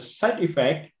have a side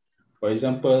effect. For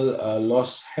example,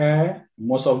 lost hair.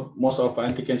 Most of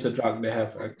anti-cancer drug, they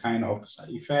have a kind of side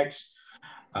effects.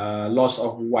 Loss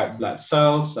of white blood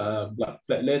cells, blood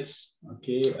platelets,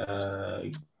 okay,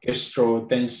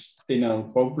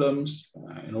 gastrointestinal problems,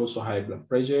 and also high blood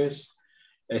pressures,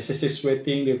 excessive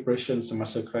sweating, depression,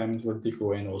 muscle cramps,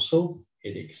 vertigo, and also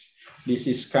headaches. This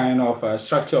is kind of a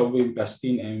structure of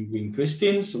vinblastine and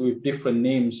vincristines with different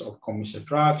names of commercial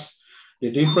drugs. The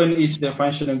difference is the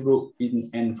functional group in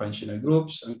N functional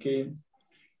groups, okay,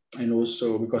 and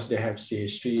also because they have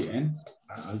CH3 and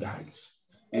aldehydes.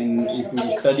 And if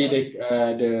we study the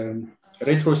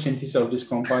retrosynthesis of this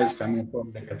compound is coming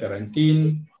from the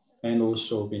caterantin and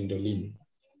also vindoline.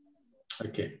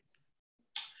 Okay.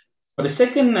 For the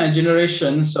second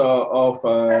generations of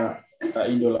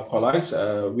indole alkaloids,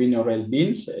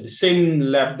 vinorelbins, the same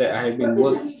lab that I have been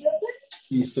working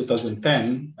since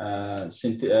 2010,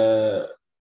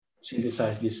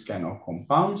 synthesized this kind of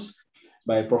compounds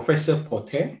by Professor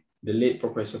Pote, the late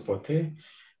Professor Pote,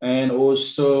 and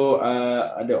also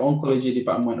the oncology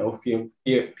department of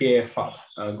PFR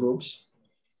groups.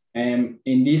 And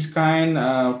in this kind,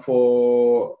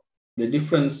 for the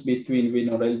difference between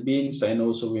vinorelbins and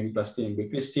also vinblastine and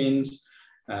vincristines,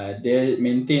 they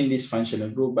maintain this functional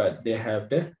group, but they have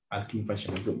the alkene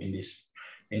functional group in this.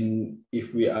 And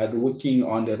if we are working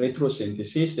on the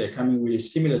retrosynthesis, they're coming with a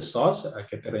similar source,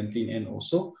 caterantin and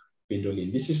also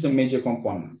vindoline. This is the major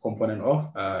component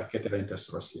of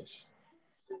cateranterosteosis.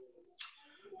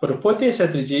 For the Pote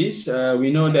strategies, we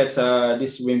know that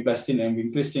this vinblastine and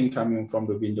vincristine coming from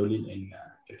the vindoline and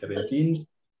caterantins,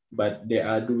 but they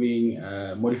are doing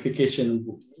modification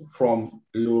from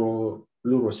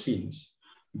lurosins.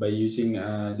 By using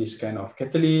this kind of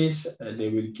catalyst, they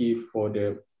will give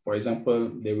for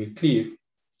example, they will cleave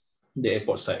the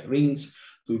epoxide rings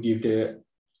to give the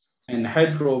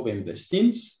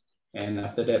anhydrovinblastines, and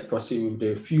after that proceed with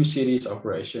the few series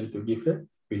operation to give the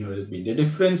vinorelbin. The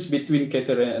difference between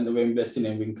cateran and the vinblastine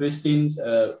and vincristines,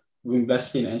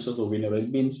 vinblastine and also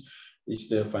vinorelbins, is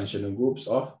the functional groups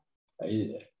of,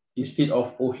 instead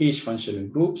of OH functional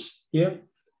groups here,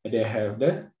 they have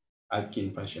the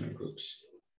alkene functional groups.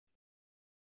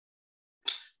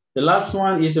 The last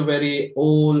one is a very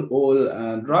old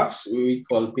drugs we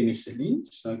call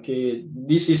penicillins. Okay,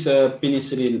 this is a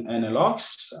penicillin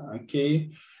analogs.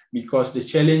 Okay, because the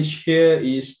challenge here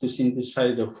is to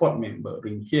synthesize the fourth member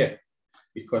ring here,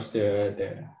 because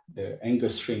the angle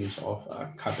strings of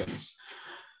carbons.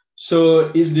 So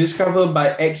it's discovered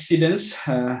by accidents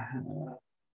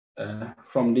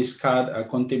from discard a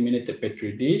contaminated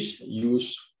petri dish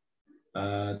used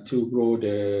to grow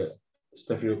the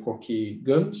Staphylococcus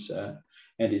germs,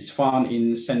 and it's found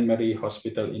in St. Mary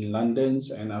Hospital in London.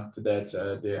 And after that,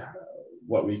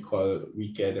 we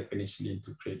get the penicillin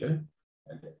to treat it.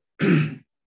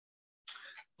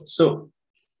 So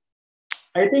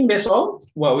I think that's all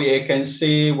what I can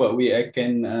say, I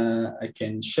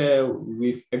can share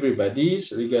with everybody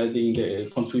regarding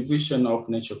the contribution of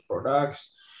natural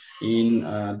products in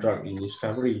drug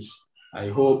discoveries. I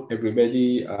hope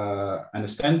everybody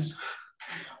understands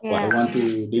what I want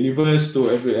to deliver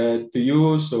to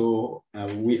you. So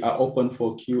we are open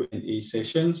for Q&A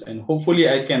sessions, and hopefully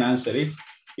I can answer it.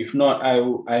 If not,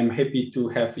 I'm happy to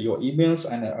have your emails,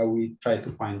 and I will try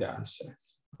to find the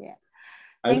answers. Yeah.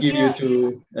 I'll give you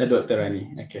to Dr.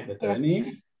 Rani. Okay, Dr.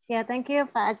 Rani. Yeah, thank you,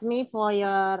 Pak Azmi, for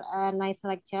your nice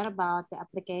lecture about the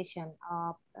application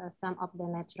of some of the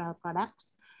natural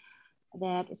products.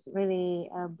 That is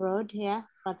really broad here,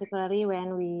 particularly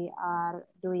when we are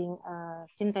doing a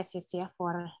synthesis here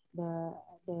for the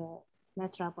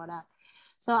natural product.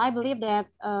 So I believe that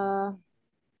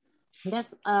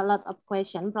there's a lot of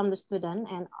questions from the student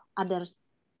and other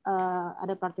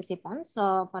participants.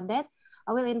 So for that,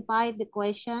 I will invite the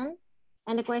question,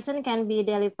 and the question can be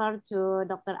delivered to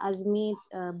Dr. Azmi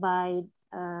by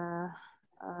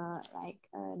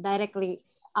directly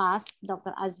ask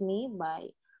Dr. Azmi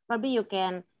by. Probably you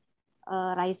can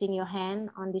raising your hand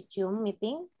on this Zoom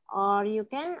meeting, or you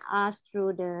can ask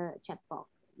through the chat box.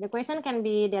 The question can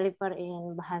be delivered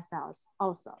in bahasa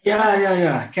also.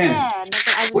 Yeah, can. Yeah,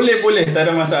 boleh, tak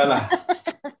ada masalah.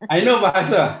 I know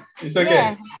bahasa. It's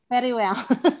okay. Yeah, very well.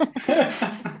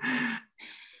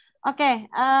 Okay,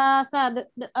 so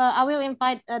I will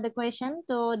invite the question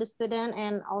to the student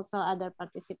and also other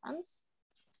participants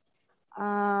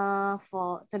to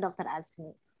Dr.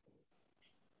 Azmi.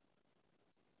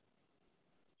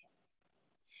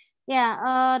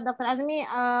 Yeah, Dr. Azmi,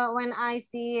 when I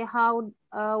see how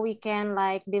we can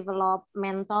like develop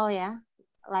menthol, yeah,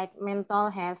 like menthol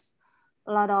has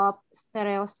a lot of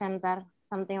stereo center,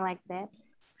 something like that.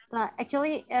 So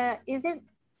actually, is it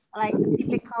like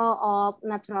typical of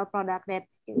natural product that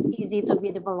is easy to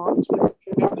be developed through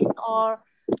synthesis, or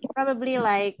probably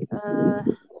like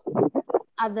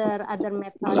other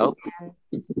method Hello?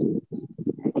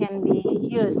 can be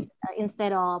used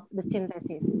instead of the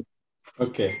synthesis?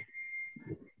 Okay.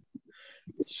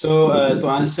 So to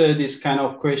answer this kind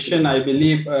of question, I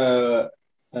believe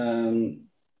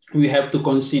we have to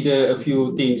consider a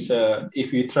few things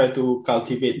if we try to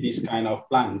cultivate this kind of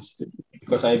plants,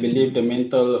 because I believe the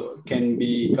menthol can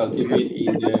be cultivated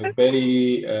in a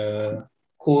very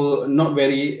cool, not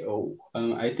very,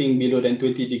 I think below than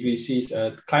 20 degrees Celsius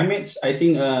climates.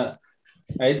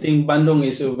 I think Bandung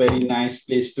is a very nice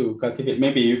place to cultivate.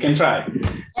 Maybe you can try.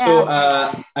 So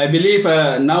I believe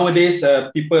nowadays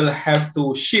people have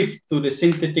to shift to the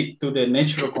synthetic to the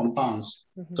natural compounds.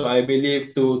 Mm-hmm. So I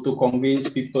believe to convince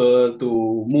people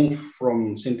to move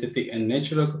from synthetic and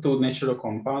natural to natural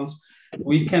compounds,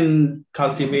 we can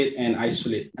cultivate and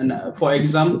isolate. And for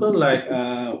example, like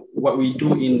what we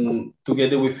do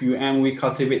together with we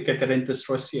cultivate Catharanthus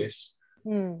roseus.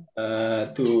 To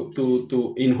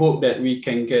in hope that we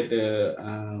can get the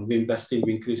vinblastine,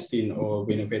 vincristine, or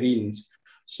vinoverins.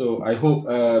 So I hope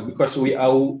because we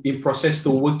are in process to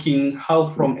working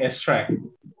how from extract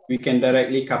we can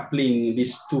directly coupling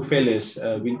these two fellows,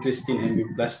 vincristine and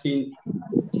vinblastine,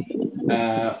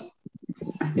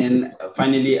 and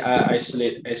finally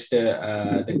isolate as the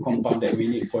compound that we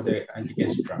need for the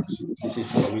anti-cancer drugs. This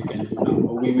is what we can do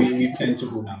now. We plan to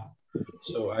do now.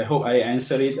 So I hope I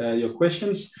answered your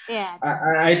questions. Yeah.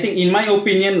 I think, in my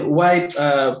opinion, why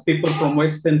people from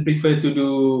Western prefer to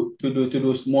do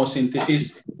more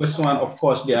synthesis. First one, of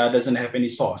course, they doesn't have any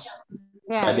source.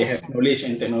 Yeah. They have knowledge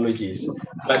and technologies.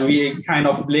 But we kind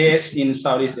of blessed in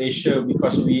Southeast Asia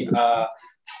because we are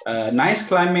nice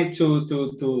climate to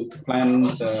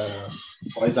plant,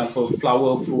 for example,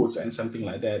 flower fruits and something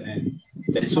like that. And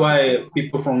that's why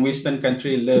people from Western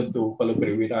country love to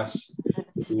collaborate with us.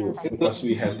 Because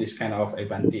we have this kind of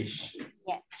advantage.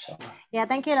 Yeah. Yeah,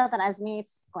 thank you, Dr. Azmi.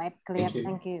 It's quite clear.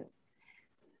 Thank you.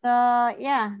 So,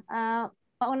 yeah, Pak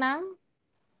Unang.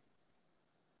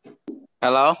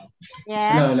 Hello?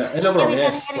 Yeah. Hello, bro. We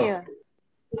yes, can hear you.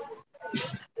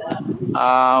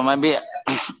 Maybe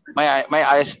may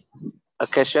I ask a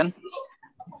question?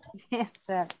 Yes,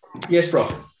 sir. Yes, bro.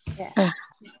 Yeah.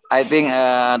 I think,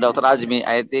 Dr. Azmi,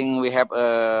 I think we have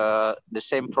the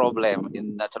same problem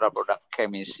in natural product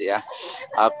chemistry. Yeah?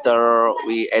 After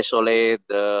we isolate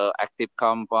the active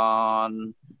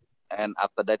compound, and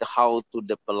after that, how to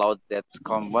develop that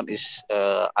compound is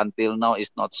until now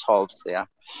is not solved. Yeah.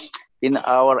 In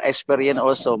our experience,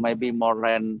 also maybe more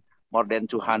than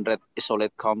 200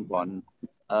 isolate compound.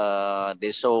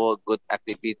 They show good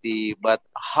activity, but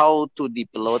how to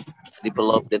develop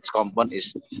that compound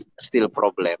is still a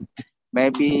problem.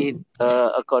 Maybe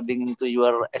according to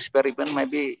your experiment,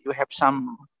 maybe you have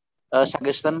some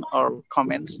suggestion or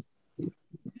comments.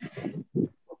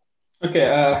 Okay,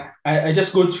 I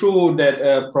just go through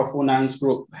that Prof. Unang's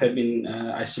group have been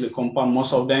isolate compound.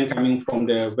 Most of them coming from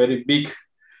the very big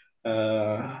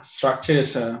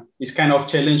structures. It's kind of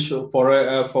challenge for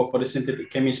the synthetic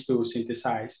chemists to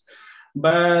synthesize,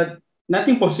 but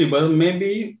nothing possible.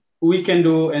 Maybe we can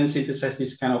do and synthesize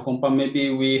this kind of compound. Maybe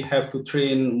we have to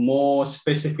train more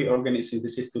specific organic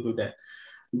synthesis to do that.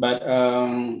 But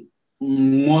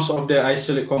most of the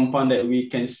isolate compound that we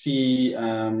can see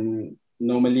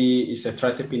normally is a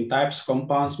tritipene types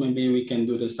compounds. Maybe we can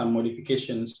do some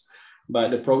modifications.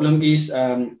 But the problem is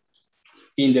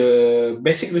in the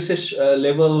basic research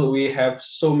level, we have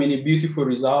so many beautiful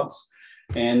results.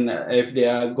 And if they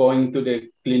are going to the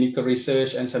clinical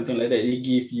research and something like that, it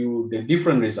gives you the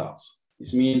different results.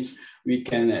 This means we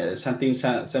can, something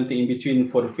in between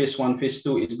for the phase 1, phase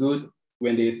 2 is good.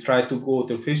 When they try to go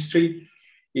to phase 3,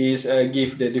 is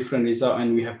give the different result,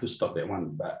 and we have to stop that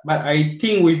one. But I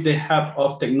think with the help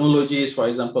of technologies, for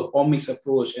example, omics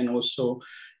approach and also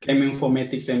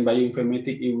cheminformatics and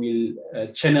bioinformatics, it will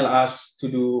channel us to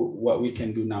do what we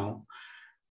can do now.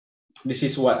 This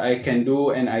is what I can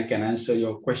do, and I can answer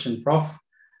your question, Prof.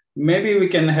 Maybe we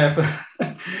can have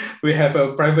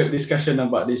a private discussion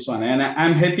about this one, and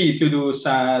I'm happy to do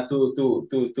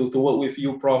to work with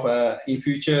you, Prof, in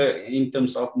future in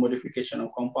terms of modification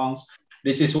of compounds.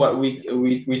 This is what we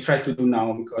try to do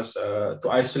now, because to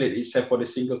isolate itself for the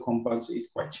single compounds is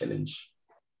quite challenging.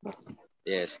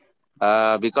 Yes,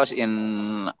 because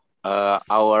in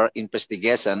our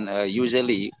investigation,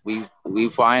 usually we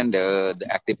find the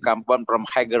active compound from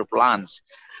higher plants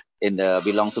in the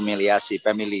belong to Meliaceae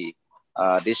family.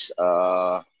 I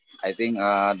think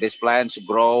these plants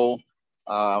grow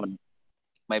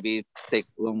maybe take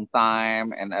long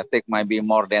time and take maybe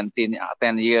more than 10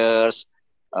 years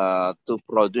to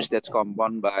produce that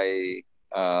compound by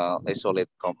isolate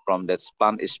from that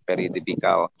plant is very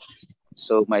difficult.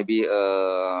 So maybe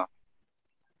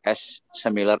as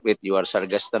similar with your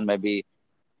suggestion, maybe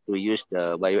to use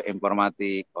the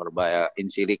bioinformatic or bio in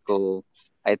silico,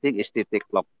 I think it still take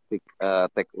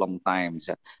long time.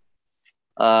 So,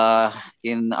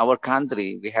 in our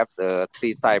country, we have the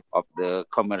three type of the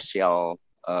commercial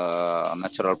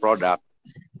natural product.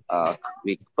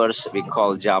 First we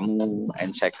call jamu,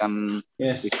 and second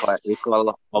Yes. we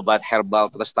call obat herbal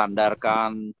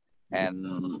terstandarkan, and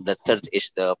the third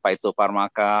is the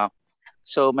phytopharmaca.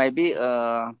 So maybe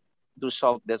to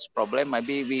solve that problem,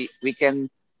 maybe we can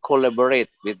collaborate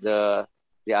with the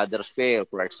other field,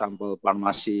 for example,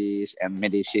 pharmacies and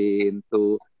medicine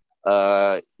to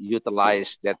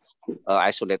utilize that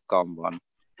isolate compound.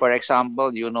 For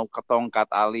example, you know, tongkat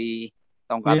ali.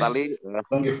 Tongkat Yes. ali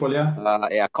Longifolia.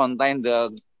 contain the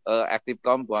active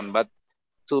compound, but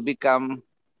to become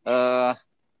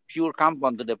pure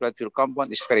compound, to develop pure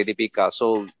compound is very difficult.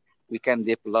 So we can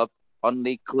develop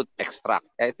only good extract.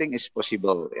 I think it's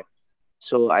possible. Yeah.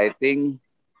 So I think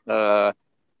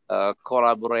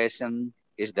collaboration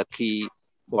is the key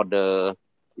for the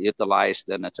utilize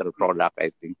the natural product, I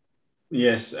think.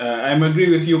 Yes, I'm agree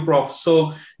with you, Prof.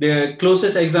 So the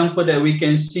closest example that we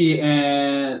can see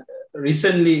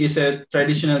recently is a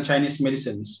traditional Chinese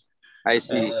medicines. I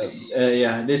see.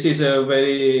 Yeah, this is a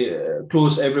very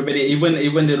close. Everybody, even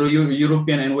the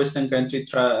European and Western country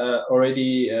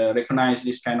already recognize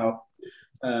this kind of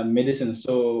medicine.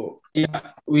 So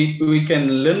yeah, we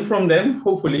can learn from them.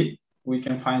 Hopefully, we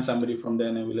can find somebody from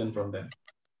them and we learn from them.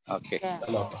 Okay. Yeah.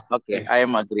 Okay, Thanks. I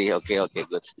am agree. Okay,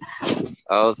 good.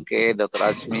 Okay, Dr.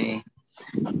 Azmi.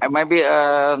 Maybe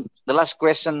the last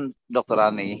question, Dr.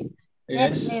 Ani.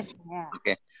 Yes, Yes. please. Yeah.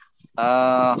 Okay.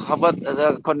 How about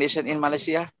the condition in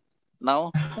Malaysia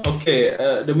now? Okay,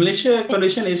 the Malaysia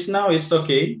condition is now it's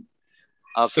okay.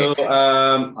 Okay. So,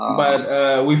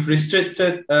 but we've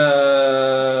restricted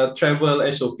travel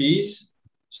SOPs.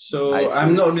 So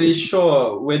I'm not really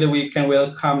sure whether we can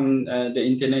welcome the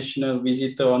international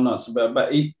visitor or not.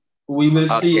 But we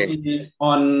will see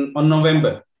on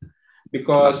November,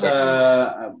 because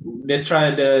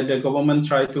the government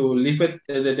try to lift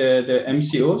the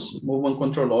MCOs, movement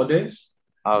control orders.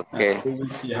 Okay. We will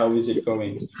see how is it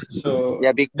going. So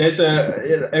Yeah, there's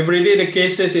every day the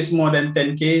cases is more than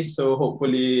 10 cases. So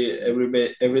hopefully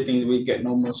everything will get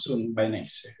normal soon by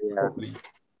next year. Yeah. Hopefully.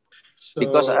 So,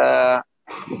 because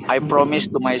I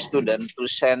promised to my student to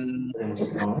send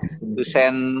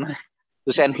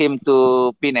him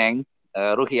to Penang,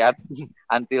 Ruhyat.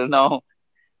 Until now,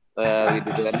 we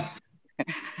didn't.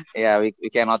 Yeah, we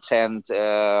cannot send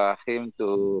him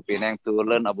to Penang to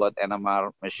learn about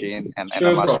NMR machine and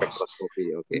Sure, NMR Prof.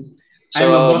 spectroscopy. Okay. I'm a So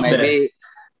boss maybe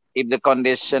if the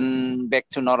condition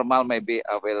back to normal, maybe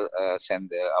I will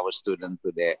send our student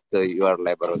to your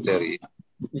laboratory.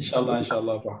 Inshallah,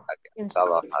 Prof. Okay.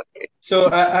 Inshallah. Okay. So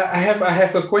I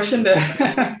have a question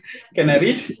that can I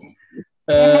read?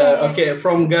 Okay,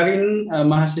 from Garin,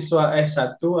 mahasiswa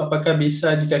S1, apakah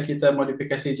bisa jika kita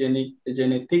modifikasi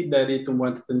genetik dari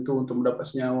tumbuhan tertentu untuk mendapat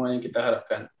senyawa yang kita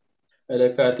harapkan?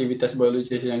 Adakah aktivitas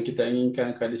biologis yang kita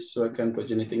inginkan akan disesuaikan untuk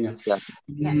genetiknya?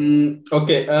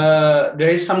 Okay,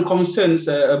 there is some concerns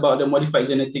about the modified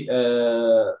genetic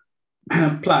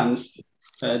plants.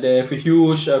 They have a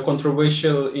huge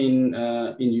controversial in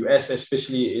US,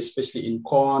 especially in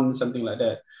corn, something like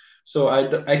that. So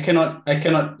I cannot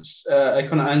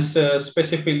answer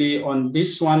specifically on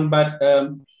this one, but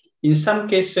in some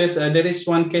cases there is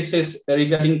one cases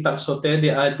regarding Taxotere.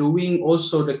 They are doing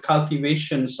also the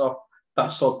cultivations of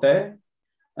Taxotere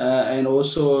and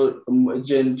also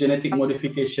genetic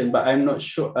modification, but I'm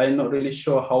not really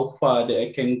sure how far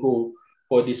they can go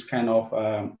for this kind of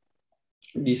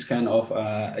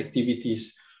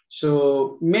activities.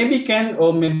 So maybe can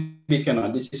or maybe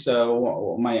cannot. This is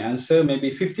my answer.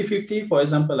 Maybe 50-50, for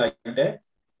example, like that.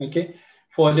 Okay.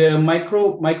 For the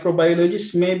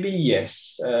microbiologists, maybe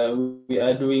yes. We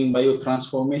are doing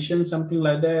biotransformation, something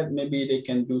like that. Maybe they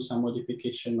can do some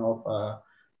modification of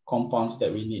compounds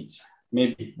that we need.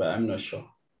 Maybe, but I'm not sure.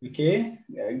 Okay,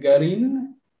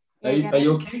 Garin, are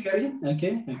you okay, Garin?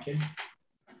 Okay.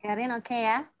 Garin,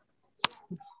 okay, yeah.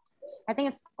 I think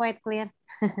it's quite clear.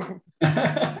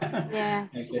 Yeah.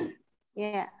 Okay.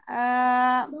 Yeah.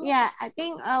 Yeah. I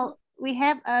think we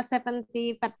have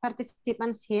 70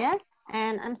 participants here,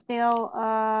 and I'm still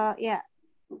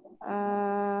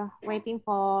waiting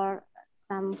for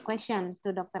some question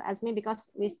to Dr. Azmi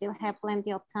because we still have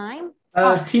plenty of time.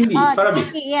 Hindi, Farabi.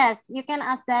 Yes, you can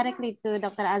ask directly to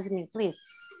Dr. Azmi, please.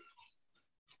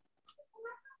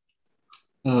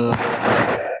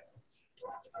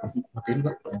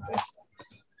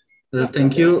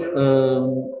 Thank you,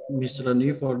 Ms.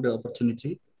 Rani, for the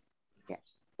opportunity. Yeah.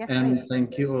 Yes, and please.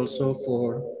 thank you also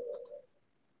for,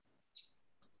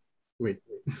 echo.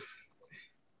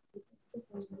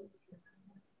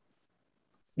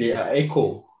 Yeah,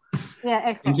 echo.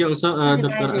 Thank you also,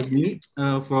 Dr. Azmi,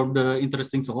 for the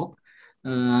interesting talk.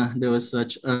 There was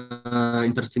such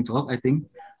interesting talk, I think.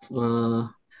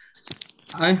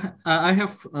 I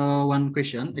have one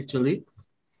question, actually.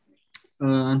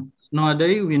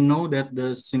 Nowadays, we know that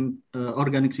the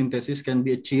organic synthesis can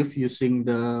be achieved using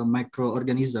the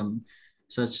microorganism,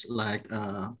 such like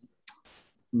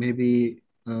maybe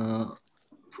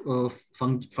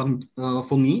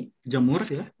fungi, jamur,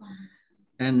 yeah,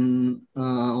 and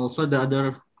also the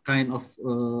other kind of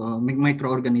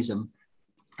microorganism.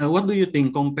 What do you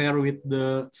think compare with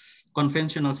the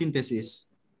conventional synthesis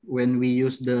when we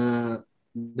use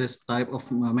this type of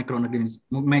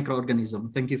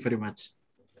microorganism? Thank you very much.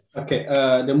 Okay,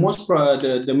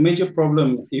 the major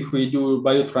problem if we do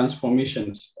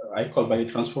biotransformations, I call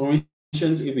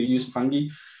biotransformations, if we use fungi,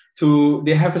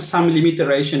 they have some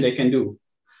limitation they can do.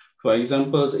 For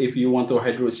example, if you want to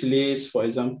hydrolase, for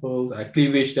example,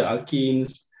 cleavage the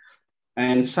alkenes,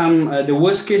 and the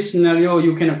worst case scenario,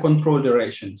 you cannot control the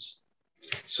reactions.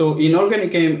 So in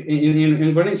organic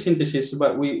synthesis,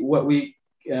 but what we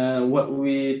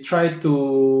try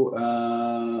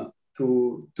to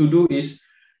do is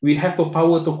we have a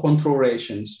power to control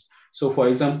reactions. So for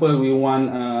example, we want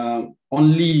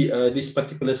only this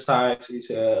particular site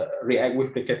is react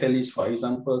with the catalyst, for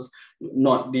example,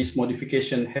 not this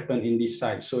modification happen in this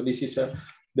site. So this is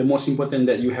the most important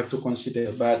that you have to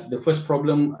consider. But the first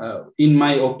problem, in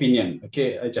my opinion,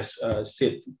 okay, I just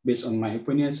said based on my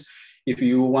opinions, if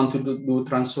you want to do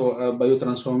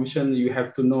biotransformation, you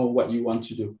have to know what you want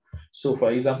to do. So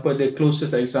for example, the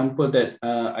closest example that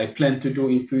I plan to do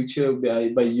in future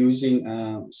by using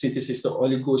synthesis of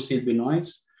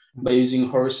oligosylbenoids, by using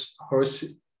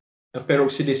peroxidase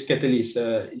catalyst.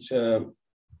 It's a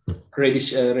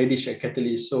reddish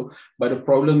catalyst. So, but the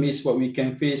problem is what we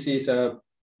can face is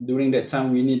during that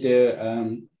time we need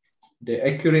the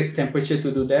accurate temperature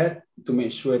to do that, to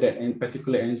make sure that a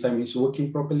particular enzyme is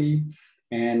working properly.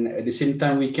 And at the same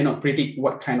time, we cannot predict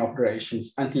what kind of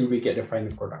reactions until we get the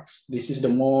final products. This is the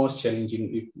most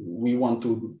challenging if we want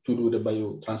to do the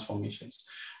biotransformations.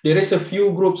 There is a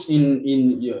few groups in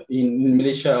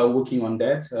Malaysia working on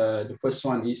that. The first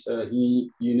one is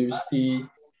University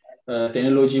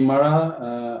Technology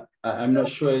Mara. I'm not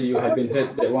sure you haven't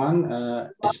heard that one,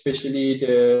 especially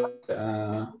the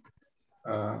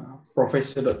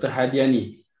Professor Dr.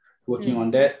 Hadiani working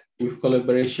on that with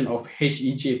collaboration of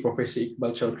HEJ, Professor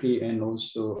Iqbal Chaudhry, and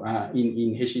also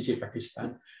in HEJ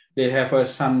Pakistan. They have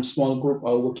some small group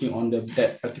are working on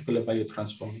that particular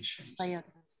biotransformations.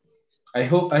 I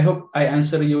hope I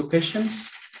answer your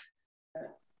questions.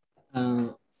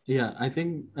 Yeah, I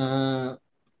think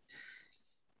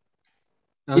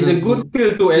it's a good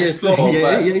field to explore.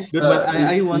 Yes, yeah, it's good, but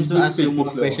I want to ask you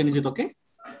more questions. Is it okay?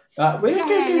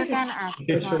 You can ask.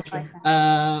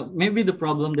 Maybe the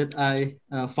problem that I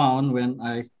found when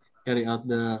I carry out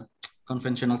the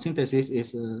conventional synthesis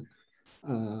is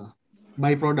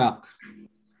byproduct.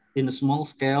 In a small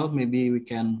scale, maybe we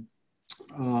can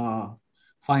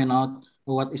find out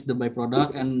what is the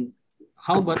byproduct, and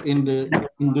how about in the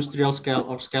industrial scale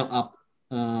or scale up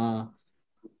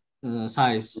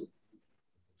size?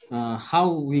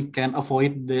 How we can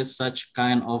avoid this such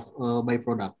kind of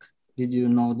byproduct? Did you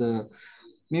know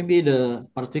maybe the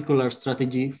particular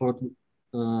strategy for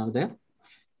that?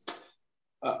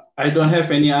 I don't have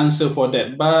any answer for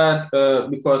that, but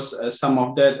because some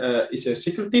of that is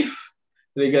secretive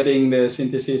regarding the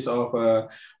synthesis of.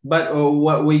 But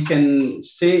what we can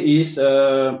say is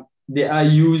they are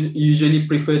usually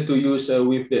prefer to use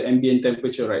with the ambient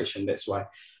temperature reaction. That's why.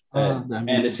 And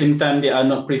at the same time, they are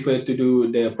not preferred to do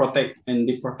the protect and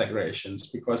deprotect reactions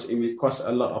because it will cost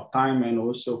a lot of time and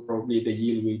also probably the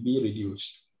yield will be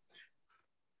reduced.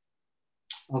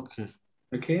 Okay.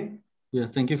 Okay. Yeah.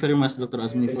 Thank you very much, Dr.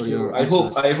 Azmi, for your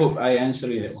answer. I hope I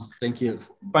answered it. Yes, thank you.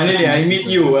 Finally, I meet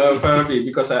you, Farabi,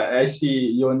 because I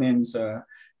see your names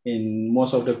in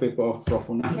most of the paper of Prof.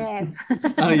 Unang. Yes.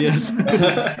 Oh yes.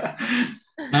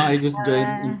 Now I just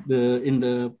joined in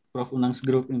the Prof. Unang's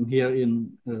group here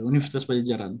in Universitas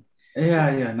Padjadjaran.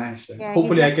 Yeah, nice. Yeah,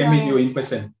 Hopefully, I just can meet you join. in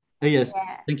person. Yes,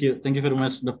 Yeah. thank you very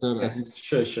much, Dr. Yeah, Azmi.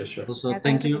 sure. Also, Yeah,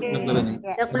 thank thank you, you. Dr. Rani,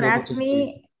 Yeah. for Dr. the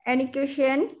opportunity. Azmi, any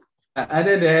question?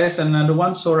 There's another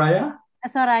one, Soraya.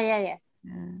 Soraya, yes.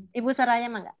 Ibu Soraya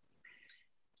mangga?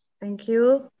 Thank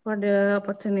you for the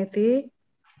opportunity.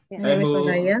 Yeah. My name is Ibu.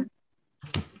 Soraya.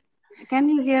 Can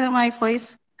you hear my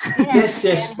voice? Yes,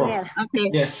 I Prof. hear. Okay.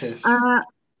 Yes.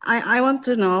 I want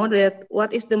to know that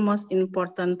what is the most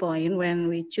important point when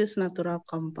we choose natural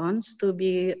compounds to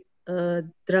be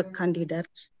drug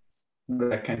candidates? Drug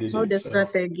How the candidates.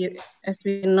 strategy, as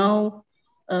we know,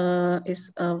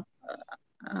 is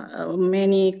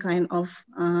many kind of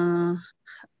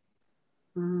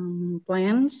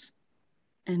plants,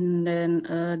 and then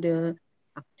the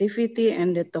activity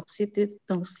and the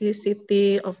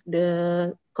toxicity of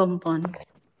the compound.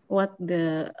 What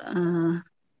the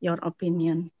your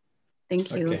opinion?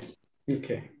 Thank you.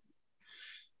 Okay.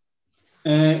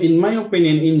 In my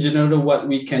opinion, in general, what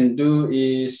we can do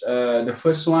is the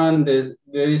first one. There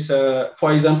is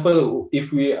for example,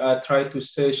 if we try to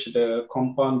search the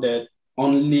compound that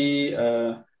only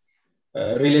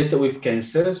related with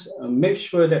cancers, make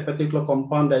sure that particular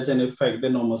compound doesn't affect the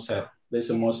normal cell. That's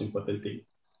the most important thing.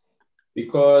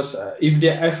 Because if they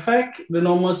affect the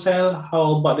normal cell,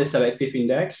 how about the selective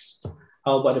index?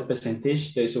 How about the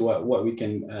percentage? That's what we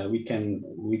can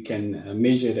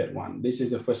measure that one. This is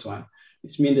the first one.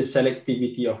 It means the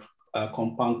selectivity of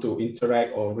compound to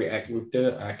interact or react with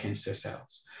the cancer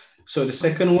cells. So the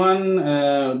second one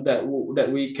that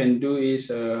we can do is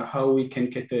how we can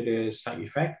cater the side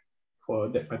effect for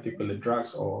that particular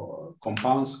drugs or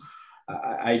compounds.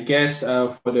 I guess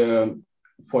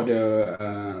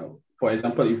for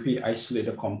example, if we isolate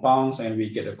the compounds and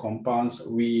we get the compounds,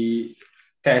 we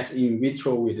test in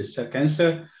vitro with the cell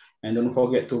cancer, and don't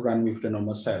forget to run with the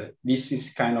normal cell. This is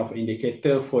kind of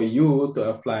indicator for you to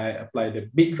apply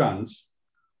the big runs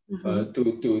to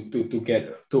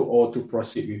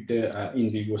proceed with the in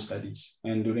vivo studies.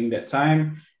 And during that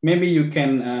time, maybe you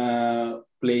can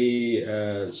play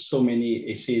so many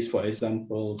assays, for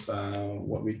example,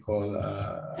 what we call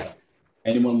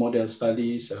animal model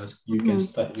studies. You can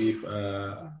start with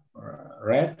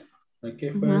rat,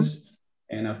 first,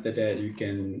 and after that you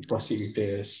can proceed with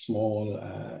the small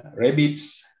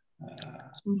rabbits,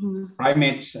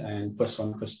 primates, and first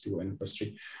 1, first 2, and first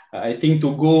 3. I think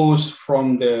to go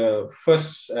from the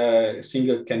first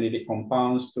single candidate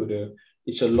compounds to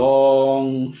it's a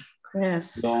long way,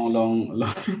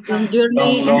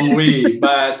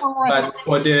 but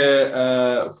for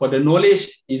the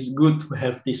knowledge, it's good to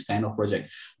have this kind of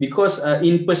project, because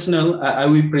in personal, I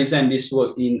will present this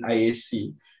work in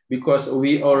ISC, because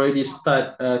we already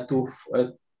start to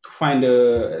find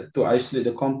to isolate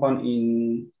the compound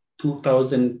in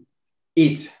 2008.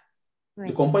 Right.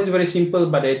 The compound is very simple,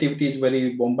 but the activity is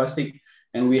very bombastic,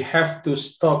 and we have to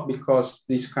stop because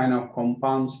these kind of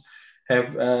compounds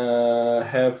have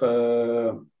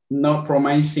not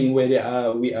promising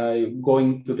where we are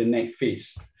going to the next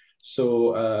phase.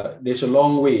 So there's a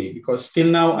long way, because still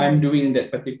now I'm doing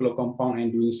that particular compound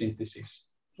and doing synthesis.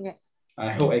 Yeah. I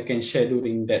hope I can share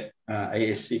during that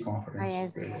ISC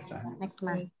conference. Next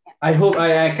month. Yeah. I hope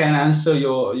I can answer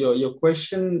your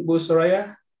question, Bu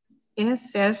Soraya.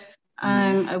 Yes.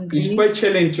 It's quite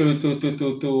challenging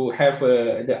to have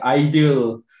the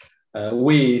ideal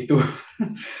way to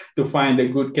find a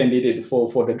good candidate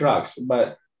for the drugs,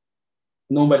 but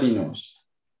nobody knows.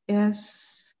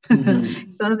 Yes,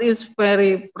 because it's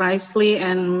very pricey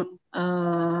and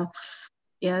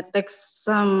takes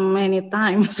so many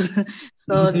times.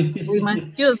 So we must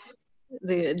choose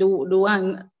the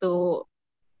one to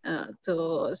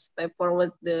step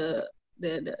forward the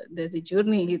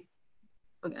journey.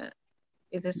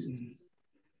 It is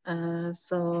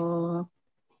so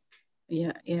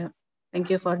yeah. Thank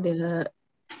you for the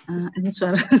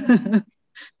answer.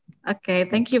 Okay,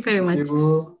 thank you very much.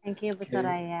 Thank you, Bu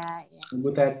Soraya.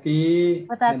 Bu Tati.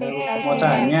 Bu Tati, mau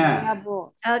tanya. Ya, Bu.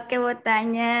 Oke, mau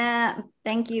tanya.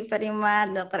 Thank you very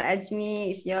much, Dr. Azmi.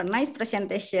 It's your nice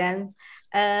presentation.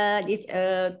 To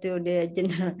the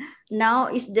general.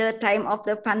 Now is the time of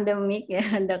the pandemic,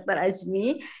 Dr.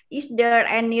 Azmi. Is there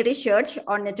any research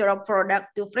on natural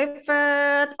product to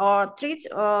prevent or treat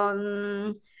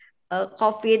on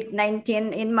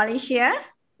COVID-19 in Malaysia?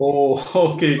 Oh,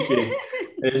 okay.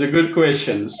 It's a good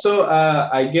question. So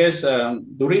I guess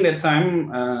during that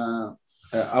time,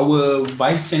 our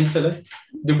Vice Chancellor,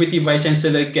 Deputy Vice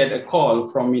Chancellor, get a call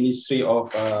from Ministry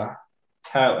of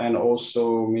Health and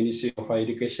also Ministry of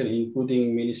Education,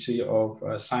 including Ministry of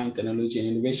Science, Technology and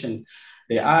Innovation.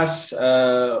 They asked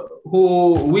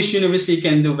which university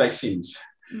can do vaccines.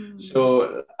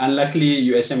 So unluckily,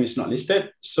 USM is not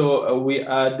listed. So we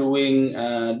are doing,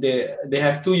 they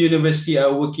have two universities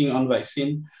are working on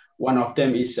vaccine. One of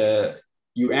them is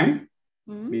UM,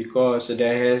 because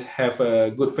they have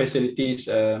good facilities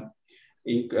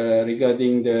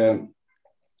regarding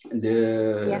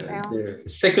the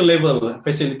second level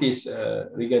facilities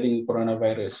regarding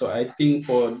coronavirus. So I think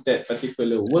for that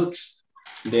particular works,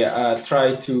 they are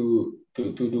try to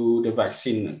do the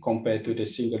vaccine compared to the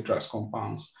single drugs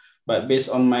compounds. But based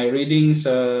on my readings,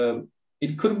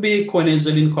 it could be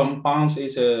quinazoline compounds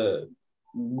is a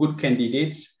good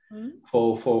candidates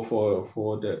for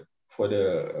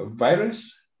the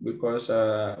virus, because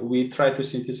we try to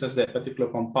synthesize that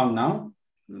particular compound now.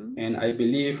 And I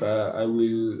believe I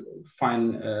will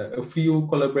find a few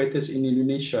collaborators in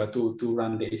Indonesia to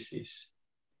run the essays.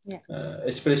 Yeah.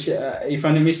 Especially, if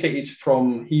I'm not mistaken, it's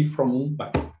from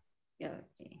Unpad. Yeah.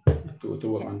 To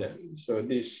work on that. So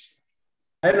this,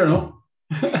 I don't know.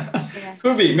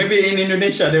 Could be. Maybe in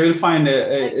Indonesia, they will find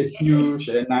a huge,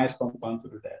 nice compound to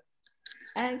do that.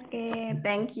 Okay,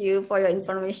 thank you for your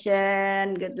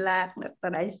information. Good luck,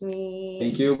 Dr. Azmi.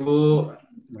 Thank you, Bu.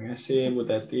 Terima kasih, Bu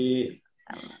Tati.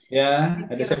 Ya,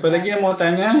 ada siapa lagi yang mau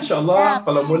tanya? InsyaAllah,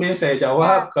 kalau boleh saya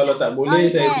jawab. Kalau tak boleh,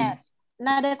 saya...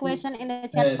 Another question in the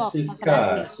chat box.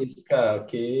 Siska,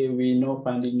 okay. We know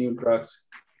finding new drugs.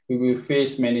 We will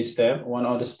face many steps. One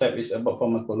of the steps is about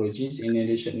pharmacologies in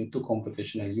addition to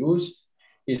computational use.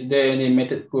 Is there any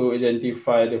method to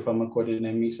identify the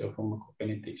pharmacodynamics or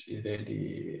pharmacokinetics? Is there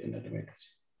another method?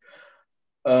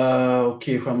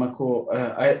 Okay,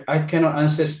 I cannot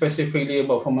answer specifically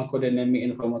about pharmacodynamic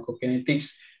and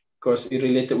pharmacokinetics because it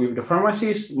related with the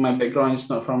pharmacist. My background is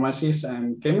not pharmacist,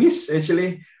 I'm chemist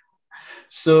actually.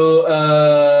 So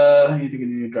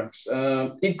new drugs.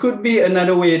 It could be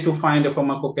another way to find the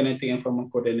pharmacokinetic and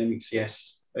pharmacodynamics.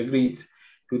 Yes, agreed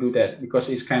to do that because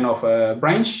it's kind of a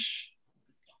branch.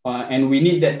 And we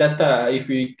need that data if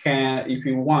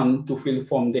we want to fill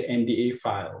from the NDA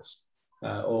files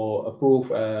or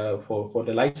approve for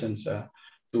the license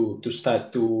to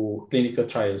start to clinical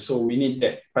trials. So we need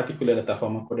that particular data,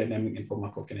 pharmacodynamic and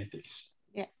pharmacokinetics.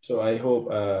 Yeah. So I hope,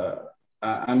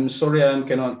 I'm sorry I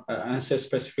cannot answer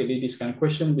specifically this kind of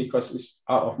question because it's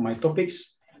out of my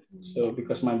topics. So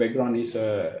because my background is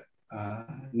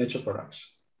natural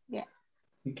products. Yeah.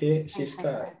 Okay,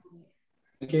 Siska.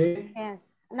 Okay. Yes.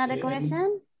 Another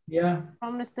question? Yeah.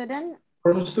 From the student?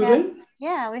 From the student?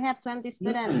 Yeah, we have 20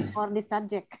 students for this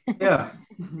subject. Yeah.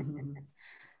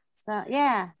 So,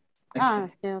 yeah. Okay. Oh,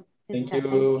 still. Thank Sister,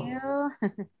 you. Thank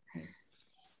you.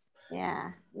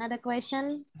 Yeah. Another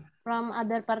question from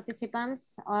other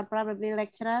participants or probably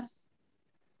lecturers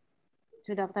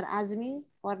to Dr. Azmi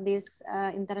for these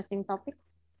interesting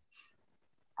topics.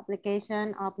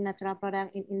 Application of natural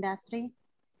product in industry.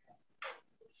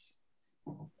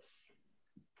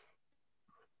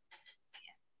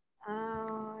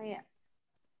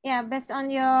 Yeah. Based on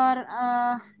your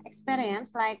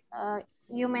experience, like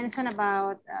you mentioned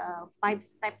about 5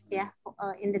 steps,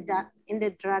 in the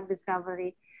drug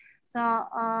discovery. So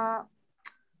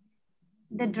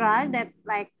the drug that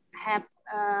have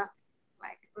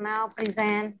now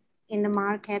present in the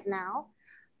market now,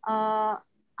 are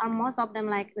most of them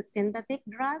like a synthetic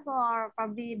drug or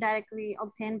probably directly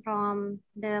obtained from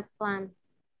the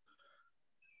plants?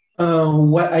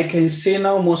 What I can say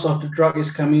now, most of the drug is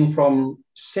coming from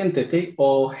synthetic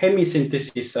or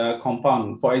hemisynthesis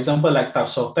compound. For example, like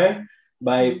Taxotere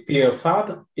by Pierre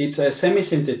Fabre, it's a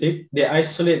semi-synthetic. They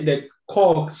isolate the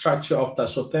core structure of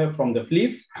Taxotere from the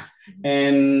leaf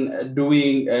and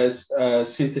doing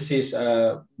synthesis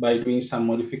by doing some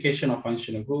modification of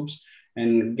functional groups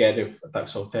and get a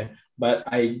Taxotere. But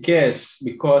I guess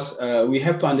because we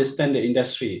have to understand the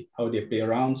industry, how they play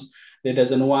around. They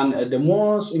doesn't want the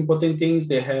most important things.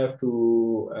 They have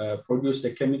to produce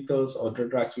the chemicals or the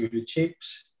drugs with the cheap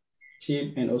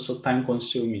and also time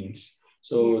consuming.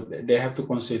 So they have to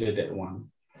consider that one.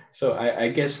 So I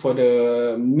guess for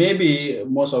maybe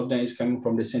most of them is coming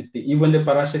from the synthetic. Even the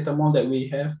paracetamol that we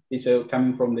have is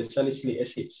coming from the salicylic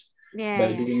acids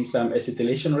by doing some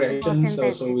acetylation reactions.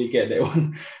 So we get that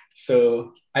one.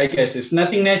 So I guess it's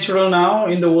nothing natural now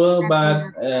in the world,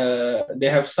 but they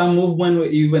have some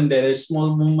movement, even there is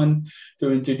small movement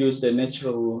to introduce the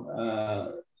natural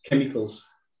chemicals,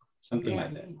 something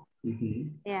like that.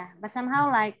 Yeah, but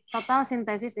somehow like total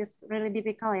synthesis is really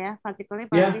difficult, particularly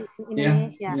in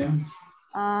Indonesia.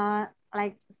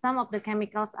 Like some of the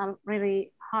chemicals are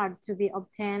really hard to be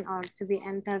obtained or to be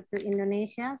entered to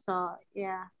Indonesia. So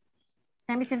yeah,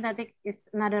 semi-synthetic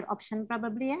is another option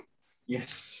probably,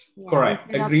 Yes,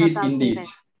 correct. Agreed indeed.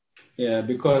 Yeah,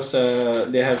 because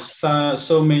they have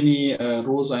so many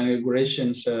rules and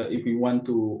regulations. If we want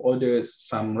to order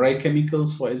some rare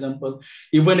chemicals, for example,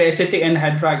 even the acetic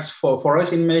anhydrides for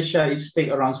us in Malaysia, it take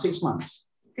around 6 months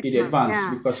in advance,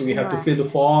 yeah. because we have to fill the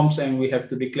forms and we have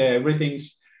to declare everything.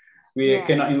 We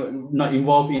cannot not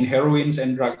involve in heroines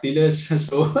and drug dealers.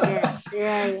 So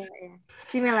yeah.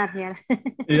 Similar here.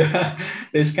 Yeah,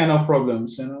 there's kind of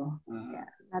problems, Yeah,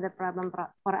 another problem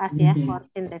for us, yeah, for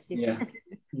synthesis.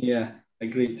 Yeah,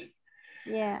 agreed.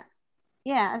 Yeah,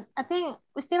 I think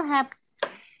we still have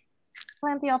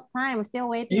plenty of time,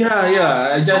 still waiting.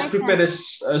 Yeah. I just prepared a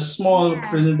small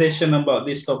presentation about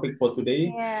this topic for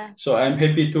today. Yeah. So I'm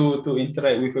happy to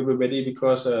interact with everybody,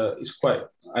 because it's quite,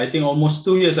 I think almost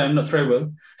 2 years I'm not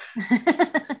travel.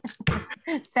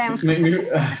 Same. It's made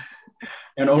me,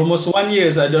 and almost 1 year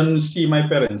I don't see my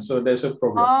parents, so there's a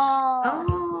problem.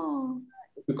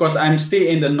 Because I'm still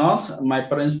in the north, my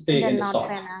parents stay in the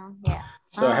south. Yeah.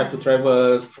 So I have to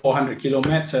travel 400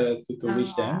 kilometers to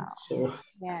reach them. So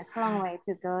yeah, it's a long way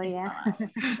to go. Yeah.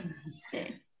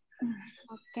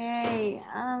 Okay.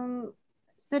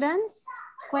 Students,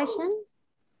 question?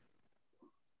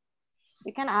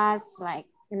 You can ask, like,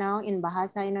 in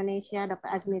bahasa Indonesia. Dr.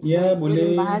 Azmi. Ya,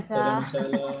 boleh. Tak ada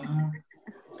masalah.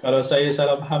 Kalau saya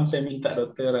salah paham, saya minta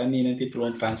Dr. Rani nanti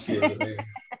tolong translate saya.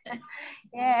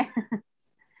 Yeah.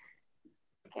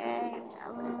 Okay.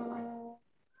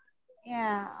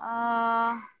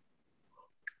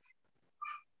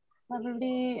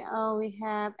 Probably we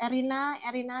have Erina.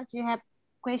 Erina, do you have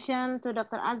question to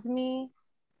Dr. Azmi?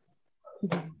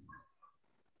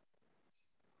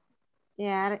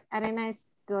 Yeah, Erina is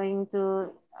going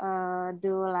to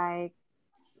do like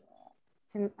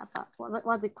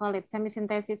what we call it,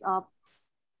 semi-synthesis of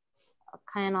a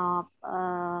kind of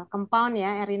compound,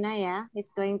 yeah, Erina, yeah.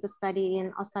 He's going to study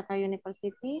in Osaka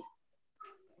University.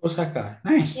 Osaka,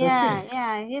 nice. Yeah, okay.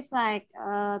 Yeah. He's like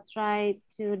try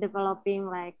to developing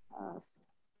like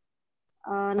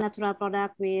a natural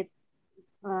product with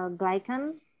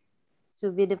glycan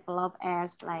to be developed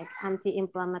as like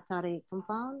anti-inflammatory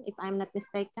compound, if I'm not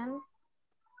mistaken.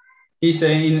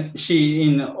 She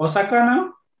in Osaka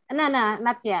now? No,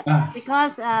 not yet.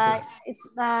 Because it's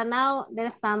now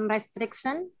there's some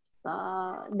restriction. So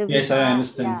the yes, I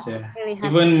understand. Really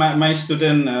even my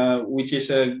student, which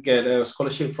is get a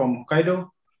scholarship from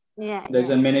Hokkaido,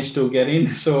 doesn't manage to get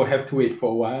in, so have to wait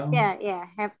for a while. Yeah,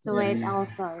 have to wait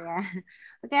also. Yeah.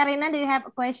 Okay, Arina, do you have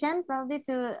a question probably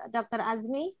to Dr.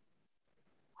 Azmi?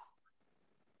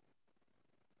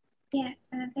 Yeah,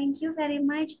 thank you very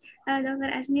much,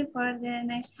 Dr. Azmi, for the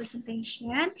nice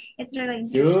presentation. It's really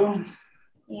interesting.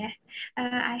 Yeah,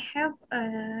 I have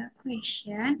a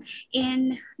question.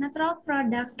 In natural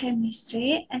product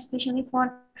chemistry, especially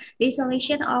for the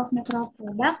isolation of natural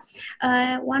product,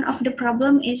 one of the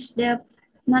problem is the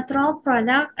natural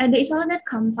product, the isolated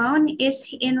compound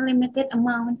is in limited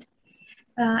amount.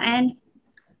 And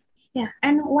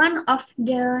one of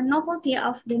the novelty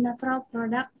of the natural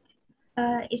product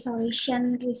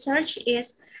isolation research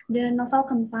is the novel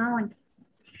compound.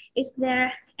 Is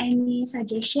there any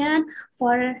suggestion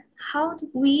for how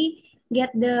we get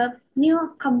the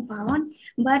new compound,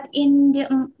 but in the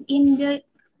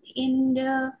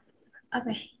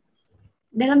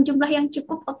dalam jumlah yang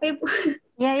cukup, apa Ibu?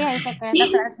 Yeah, it's okay.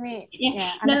 Dr. Azmi.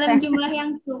 Yeah, dalam jumlah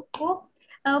yang cukup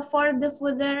for the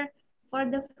further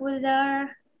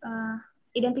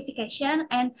identification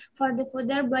and for the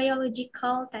further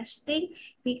biological testing,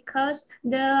 because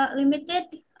the limited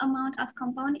amount of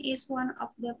compound is one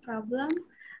of the problem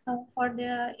for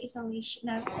the isolation.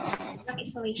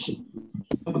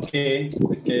 Okay.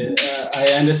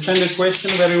 I understand the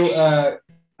question very.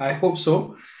 I hope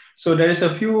so. So there is a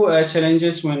few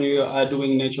challenges when you are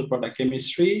doing natural product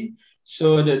chemistry.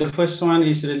 So the first one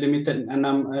is the limited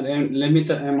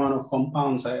amount of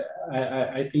compounds.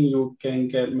 I think you can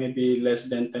get maybe less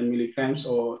than 10 milligrams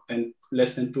or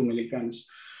less than 2 milligrams.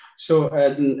 So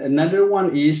another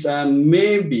one is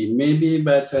maybe,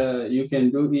 but you can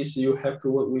do is you have to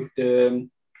work with the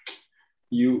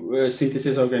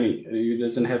synthesis organic. You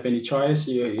doesn't have any choice.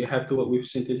 You have to work with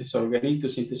synthesis organic to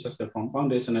synthesize the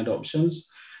compound. There's another options.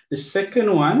 The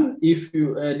second one,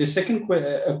 the second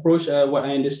approach, what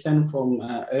I understand from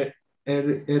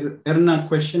Erna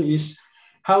question is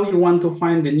how you want to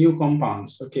find the new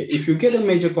compounds. Okay, if you get a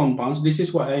major compounds, this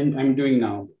is what I'm doing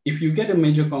now. If you get a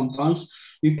major compounds,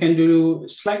 you can do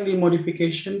slightly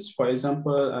modifications. For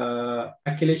example,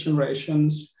 alkylation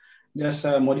reactions, just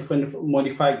modify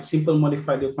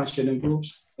the functional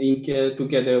groups to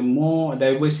get a more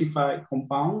diversified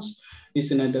compounds.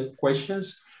 Is another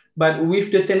questions. But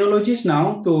with the technologies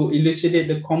now to elucidate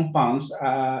the compounds,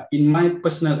 in my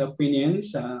personal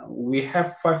opinions, we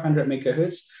have 500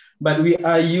 megahertz, but we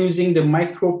are using the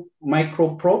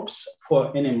micro probes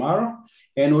for NMR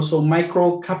and also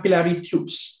micro capillary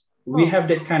tubes. We have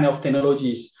that kind of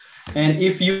technologies. And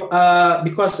if you are,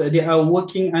 because they are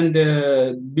working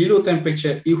under below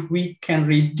temperature, if we can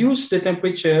reduce the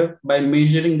temperature by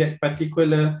measuring that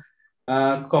particular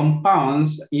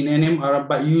compounds in NMR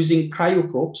by using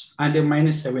cryoprobes under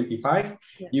 -75,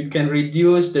 you can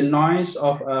reduce the noise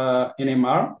of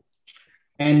NMR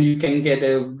and you can get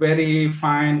a very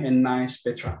fine and nice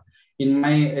spectra. In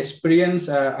my experience,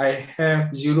 I have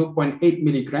 0.8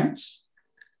 milligrams.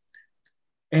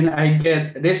 And I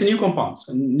get, there's a new compounds,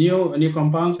 new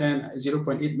compounds and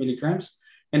 0.8 milligrams.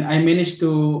 And I managed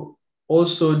to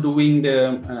also doing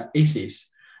the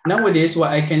assays. Nowadays,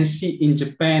 what I can see in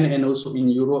Japan and also in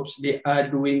Europe, they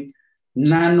are doing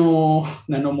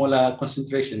nanomolar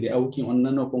concentration. They are working on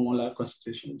nanomolar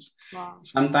concentrations. Wow.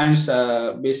 Sometimes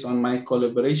based on my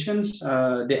collaborations,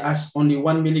 they ask only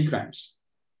 1 milligrams.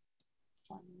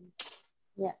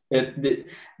 Yeah.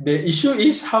 The issue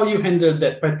is how you handle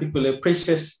that particular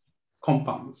precious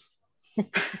compounds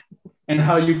and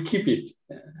how you keep it.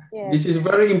 Yes. This is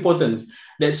very important.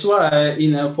 That's why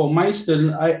for my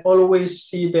students, I always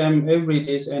see them every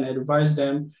day and advise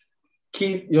them,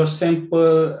 keep your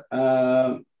sample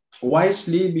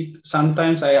wisely.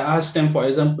 Sometimes I ask them, for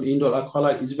example, indole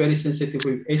alkali is very sensitive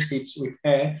with acids, with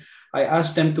air. I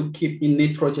ask them to keep in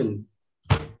nitrogen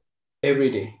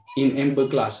every day in amber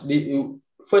glass.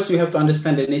 First, you have to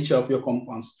understand the nature of your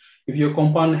compounds. If your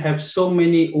compound have so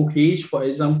many OH, for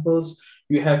examples,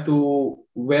 you have to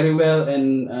very well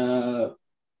and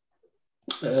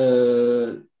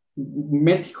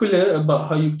meticulous about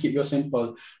how you keep your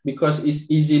sample, because it's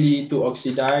easily to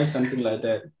oxidize, something like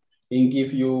that, and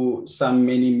give you some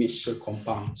many mixture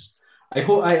compounds. I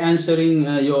hope I answering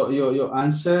your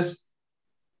answers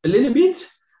a little bit.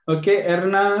 Okay,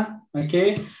 Erna.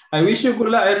 Okay, I wish you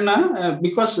good luck, Erna,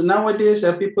 because nowadays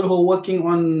people who are working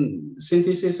on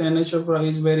synthesis and natural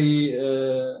product is very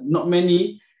not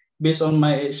many, based on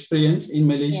my experience in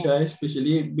Malaysia,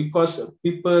 especially because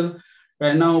people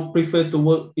right now prefer to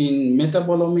work in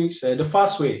metabolomics, the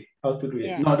fast way how to do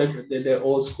it, not the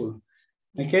old school.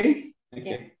 Okay,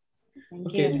 okay,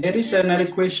 okay. There is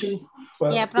another question.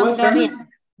 From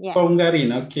Garin. From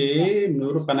Garin, okay.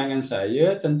 Menurut pandangan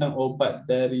saya tentang obat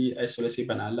dari isolasi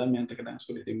bahan alam yang terkadang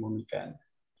sulit dimurnikan.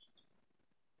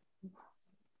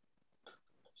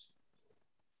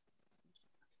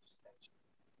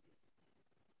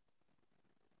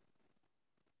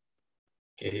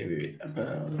 Okay, wait.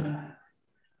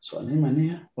 Soalnya mana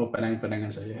ya? Oh,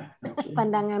 pandangan saya. Okay.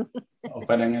 Pandangan. Oh,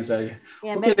 pandangan saya.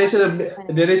 Okay,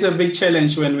 there is a big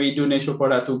challenge when we do natural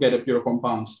product to get a pure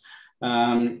compounds.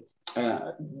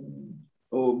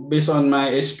 Based on my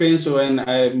experience,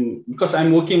 because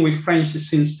I'm working with French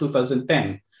since 2010,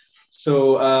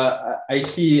 so I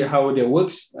see how they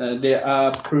works. They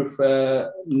are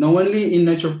not only in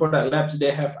natural product labs,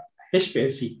 they have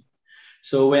HPLC.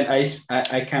 So when I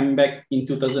came back in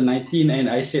 2019 and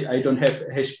I said I don't have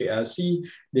HPLC,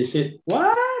 they said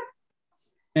what?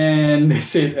 And they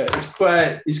said it's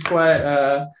quite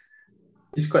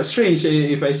strange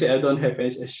if I say I don't have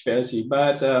HPLC,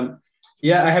 but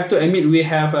yeah, I have to admit we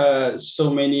have so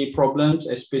many problems,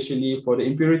 especially for the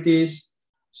impurities.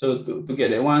 So to get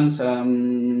that ones,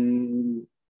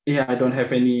 yeah, I don't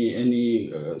have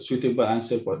any suitable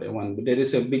answer for that one. But there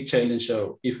is a big challenge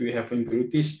if we have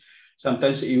impurities.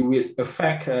 Sometimes it will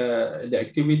affect the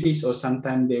activities, or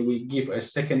sometimes they will give a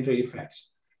secondary effects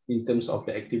in terms of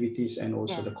the activities and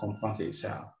also the compounds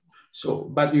itself. So,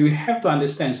 but you have to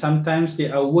understand, sometimes they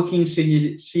are working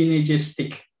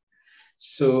synergistic.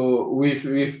 So with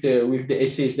the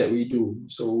assays that we do,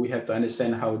 so we have to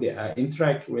understand how they are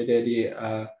interact, whether they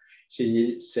are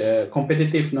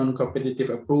competitive, non-competitive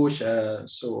approach.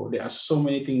 So there are so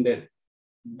many things that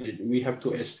we have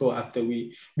to explore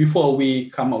before we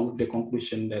come up with the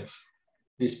conclusion that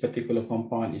this particular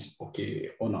compound is okay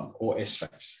or not, or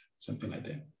extracts, something like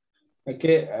that.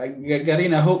 Okay,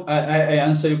 Garin, I hope I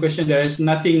answer your question. There is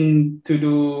nothing to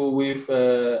do with,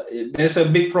 there's a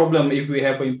big problem if we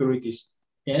have impurities.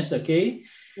 Yes, okay.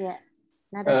 Yeah,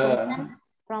 another question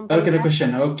from Okay, the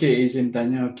question. Okay, izin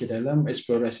tanya, okay, dalam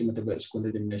eksplorasi metabolit sekunder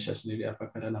di Malaysia sendiri,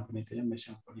 apakah dalam penelitian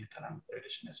Malaysia mempunyai tanam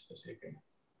tradisional spesifik?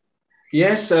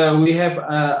 Yes, we have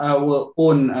our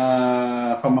own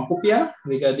pharmacopoeia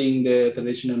regarding the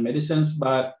traditional medicines,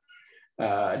 but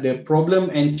the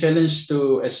problem and challenge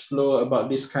to explore about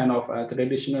this kind of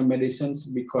traditional medicines,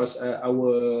 because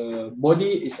our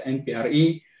body is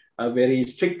NPRA, very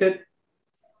restricted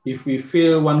If we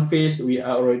fail one phase, we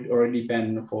are already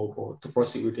banned to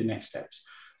proceed with the next steps.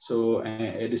 So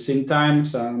at the same time,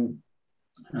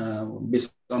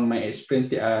 based on my experience,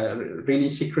 they are really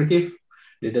secretive.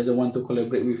 They doesn't want to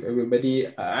collaborate with everybody.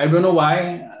 I don't know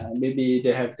why. Maybe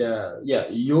they have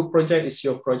your project is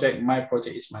your project, my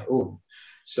project is my own.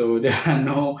 So there are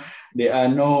no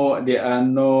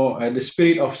the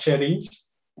spirit of sharing.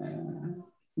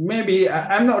 Maybe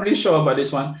I'm not really sure about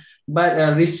this one,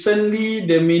 but recently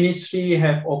the ministry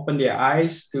have opened their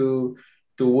eyes to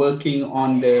working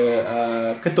on the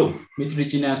ketum,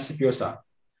 Mitragyna sipiosa,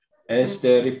 as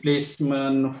the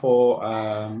replacement for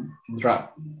drug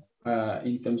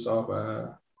in terms of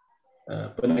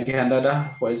penagihan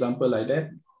dadah, for example, like that.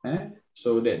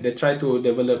 So they try to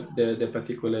develop the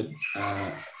particular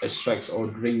extracts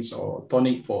or drinks or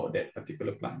tonic for that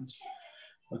particular plants.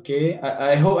 Okay,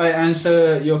 I hope I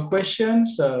answer your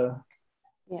questions,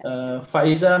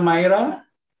 Faiza, Myra.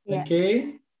 Yeah.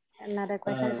 Okay. Another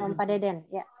question from Pak Deden.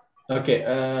 Yeah. Okay,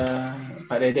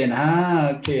 Pak Deden.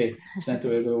 Okay. It's not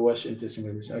to ever watch interesting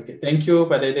videos. Okay, thank you,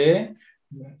 Pak Deden.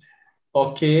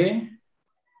 Okay.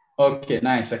 Okay,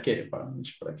 nice. Okay, what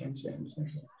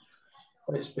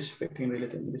is specific thing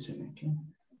related to medicine? Okay.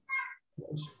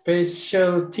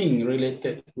 Special thing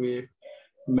related with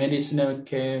medicinal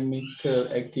chemical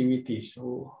activities.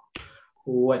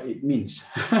 What it means?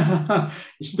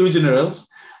 It's too general.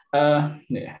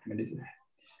 Yeah, medicine.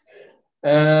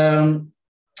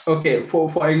 Okay,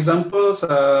 for examples,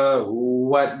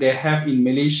 what they have in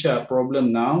Malaysia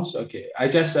problem now. So, okay, I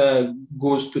just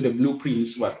goes to the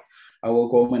blueprints what our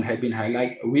government have been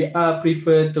highlight. We are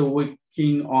prefer to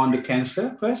working on the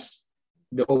cancer first,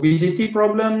 the obesity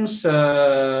problems,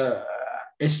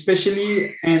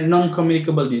 especially and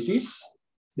non-communicable disease.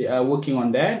 They are working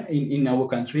on that in our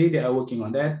country. They are working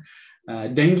on that.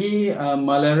 Dengue,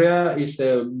 malaria is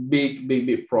a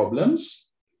big problems,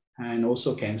 and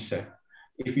also cancer.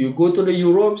 If you go to the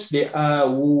Europes, they are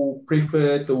who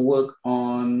prefer to work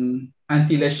on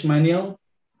anti-leishmanial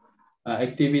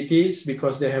activities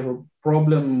because they have a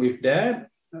problem with that.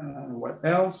 What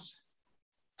else?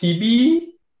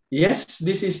 TB. Yes,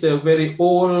 this is the very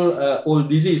old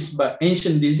disease, but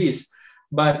ancient disease.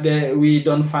 But we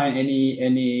don't find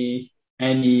any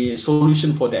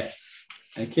solution for that.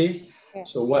 Okay. Yeah.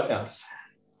 So what else?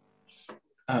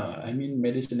 I mean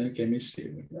medicinal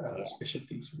chemistry. Special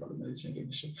things about medicinal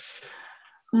chemistry.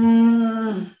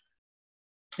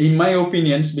 In my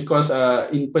opinions, because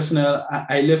in personal,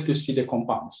 I love to see the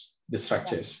compounds, the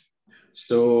structures.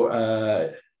 So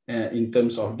in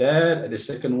terms of that, the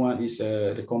second one is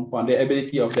the compound, the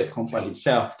ability of that compound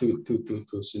itself to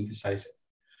synthesize it.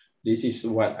 This is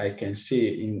what I can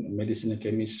see in medicinal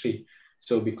chemistry.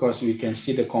 So because we can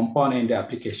see the compound and the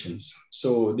applications.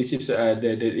 So this is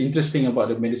the interesting about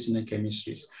the medicinal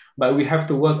chemistries. But we have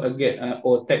to work again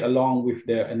or tag along with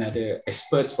another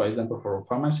experts, for example, for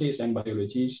pharmacists and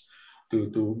biologists, to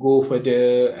go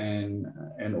further and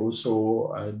also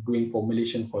doing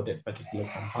formulation for that particular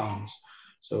compounds.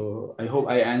 So I hope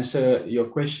I answer your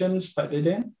questions, Pak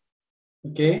Deden.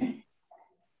 Okay.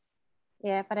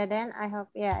 Yeah, Pak Deden, I hope,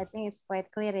 I think it's quite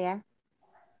clear, yeah.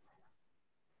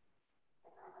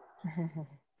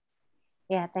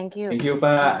 Yeah, thank you. Thank you,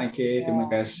 Pak. Okay, terima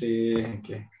kasih.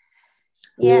 Okay.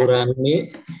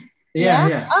 Kurani.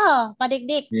 Yeah. Oh, Pak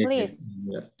Dik, please.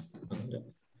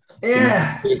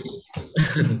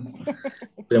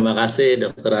 Terima kasih,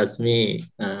 Dr. Azmi.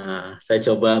 Saya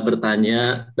coba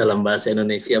bertanya dalam bahasa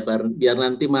Indonesia biar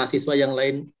nanti mahasiswa yang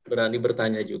lain berani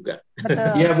bertanya juga.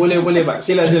 Iya, boleh, Pak.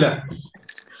 Sila.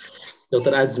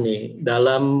 Dr. Azmi,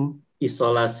 dalam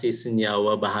isolasi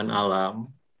senyawa bahan alam,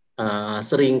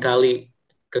 seringkali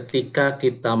ketika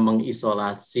kita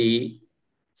mengisolasi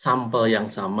sampel yang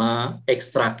sama,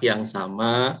 ekstrak yang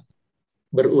sama,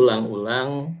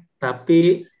 berulang-ulang,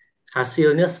 tapi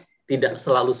hasilnya tidak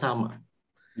selalu sama.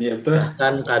 Ya, betul.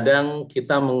 Bahkan kadang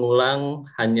kita mengulang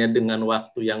hanya dengan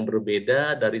waktu yang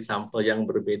berbeda, dari sampel yang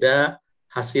berbeda,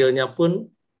 hasilnya pun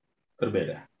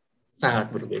berbeda. Sangat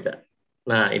berbeda.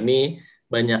 Nah, ini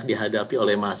banyak dihadapi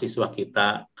oleh mahasiswa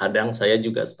kita. Kadang saya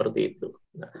juga seperti itu.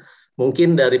 Nah,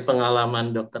 mungkin dari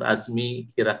pengalaman Dr. Azmi,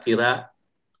 kira-kira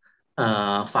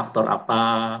faktor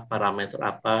apa, parameter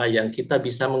apa yang kita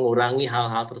bisa mengurangi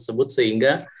hal-hal tersebut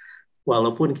sehingga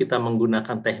walaupun kita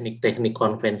menggunakan teknik-teknik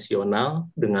konvensional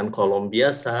dengan kolom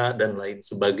biasa dan lain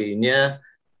sebagainya,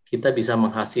 kita bisa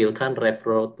menghasilkan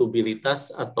reproducibilitas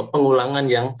atau pengulangan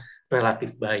yang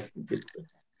relatif baik. Gitu.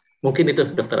 Mungkin itu,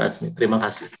 Dr. Azmi. Terima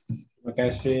kasih. Terima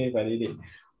kasih, Pak Didi.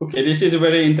 Okay, this is a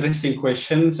very interesting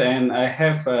questions, and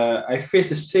I face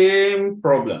the same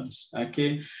problems.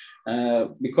 Okay,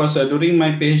 Because during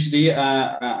my PhD,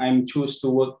 I'm choose to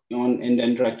work on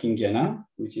Echinacea kingiana,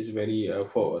 which is very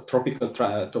for tropical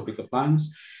plants.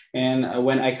 And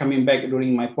when I coming back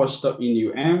during my postdoc in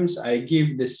UMs, I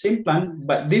give the same plant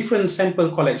but different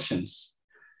sample collections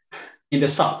in the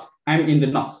south. I'm in the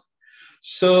north,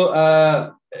 so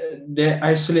they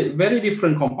isolate very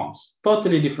different compounds,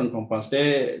 totally different compounds.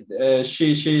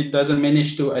 She doesn't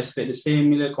manage to isolate the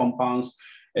similar compounds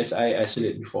as I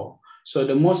isolate before. So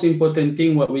the most important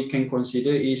thing what we can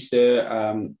consider is the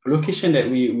location that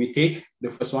we take.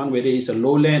 The first one, whether it's a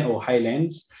lowland or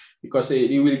highlands, because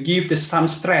it will give some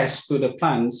stress to the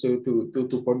plant so to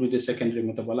produce the secondary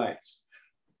metabolites.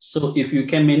 So if you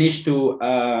can manage to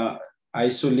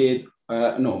isolate,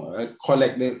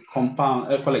 collect the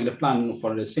compound, collect the plant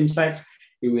for the same sites,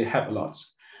 it will help a lot.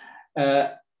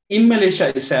 In Malaysia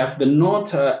itself, the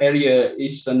north area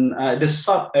is the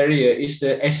south area is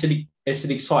the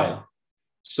acidic soil.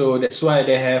 So that's why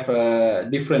they have a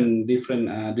different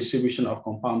distribution of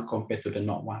compound compared to the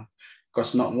north one.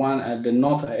 Because the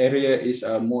north area is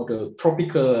more the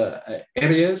tropical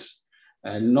areas,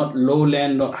 not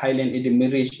lowland, not highland, in the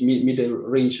middle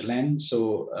range land.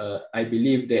 So I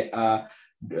believe they are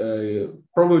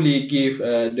probably give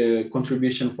the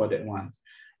contribution for that one.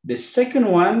 The second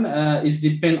one is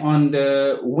depend on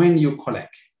when you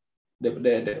collect,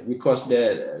 because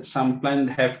some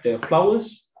plants have the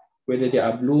flowers, whether they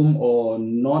are bloom or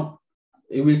not,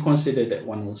 it will consider that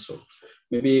one also.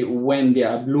 Maybe when they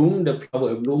are bloom, the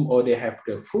flower bloom, or they have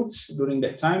the fruits during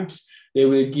that times, they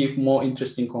will give more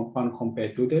interesting compound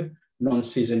compared to the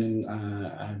non-season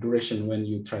duration when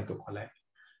you try to collect.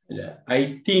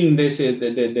 I think this is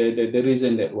the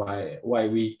reason that why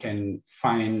we can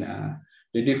find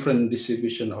the different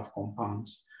distribution of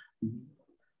compounds.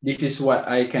 This is what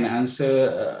I can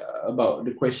answer about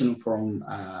the question from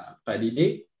Pak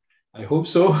Didik. I hope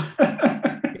so.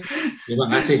 Terima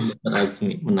kasih, Dr.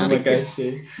 Azmi. Menarik. Terima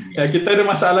kasih. Ya, kita ada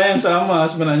masalah yang sama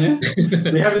sebenarnya.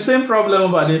 We have the same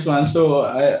problem about this one, so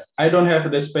I don't have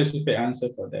the specific answer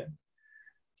for that.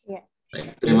 Yeah.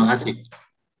 Baik, terima kasih.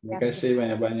 Terima kasih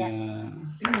banyak-banyak.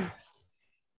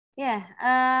 Yeah.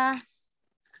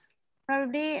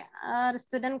 Probably the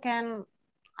student can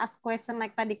ask question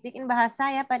like Pak Dik-Dik in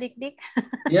bahasa ya, Pak Dik-Dik.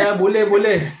 Ya, boleh.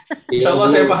 Insyaallah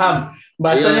saya paham.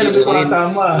 Bahasanya lebih kurang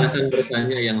sama. Akan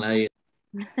bertanya yang lain.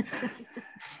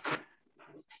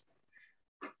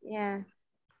 Yeah.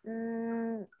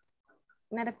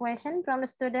 Another question from the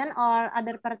student or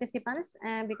other participants,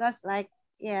 because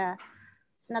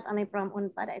it's not only from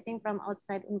UNPAD, I think from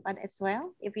outside UNPAD as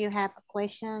well. If you have a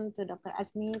question to Dr.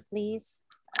 Azmi, please.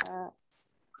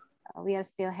 We are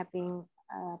still having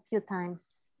a few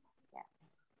times.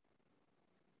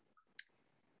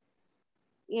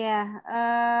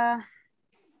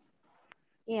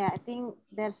 I think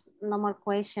there's no more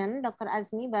question, Dr.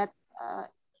 Azmi, but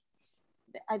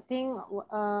I think,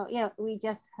 we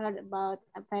just heard about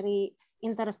a very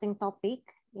interesting topic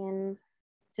in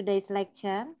today's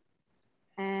lecture.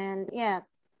 And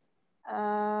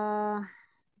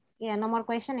no more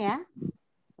question, yeah?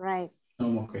 Right. No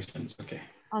more questions, okay.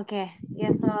 Okay,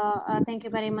 so thank you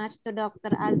very much to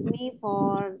Dr. Azmi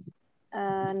for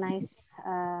a nice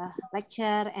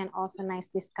lecture and also nice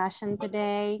discussion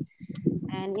today.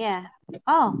 And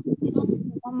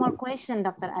one more question,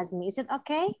 Dr. Azmi. Is it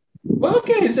okay? Well,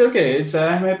 okay, it's okay.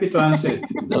 I'm happy to answer it.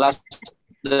 The last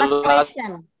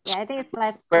question. Yeah, I think it's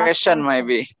last question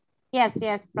maybe. Yes,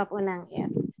 Prof. Unang,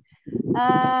 yes.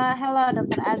 Hello,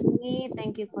 Dr. Azmi.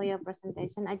 Thank you for your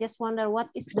presentation. I just wonder, what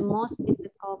is the most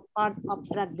difficult part of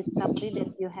drug discovery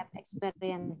that you have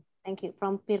experienced? Thank you.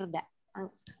 From Pirda.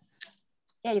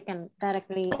 Yeah, you can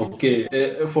directly. Okay,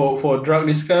 for drug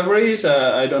discoveries,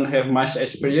 I don't have much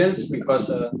experience because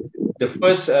the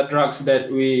first drugs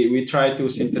that we try to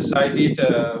synthesize it,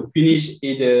 finish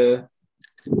either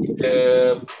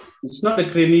it's not a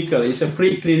clinical, it's a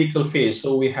preclinical phase,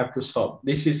 so we have to stop.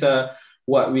 This is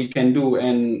what we can do,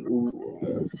 and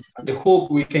I hope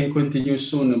we can continue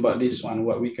soon about this one,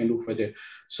 what we can do further.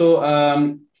 So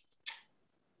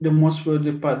the most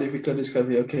part difficult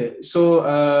discovery. Okay, so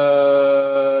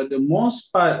the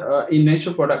most part in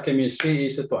natural product chemistry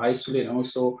is to isolate.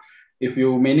 Also, if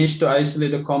you manage to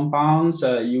isolate the compounds,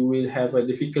 you will have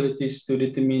difficulties to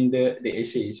determine the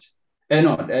assays.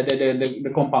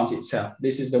 The compounds itself.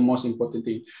 This is the most important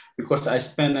thing, because I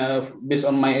spent based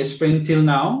on my experience till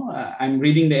now, I'm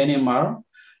reading the NMR.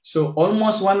 So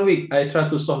almost 1 week I try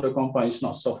to solve the compound. It's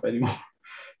not solved anymore.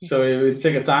 So it will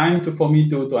take a time for me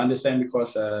to understand,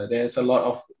 because there's a lot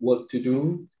of work to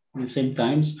do at the same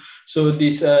times. So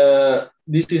this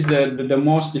this is the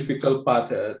most difficult part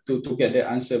to get the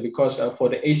answer, because for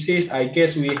the essays, I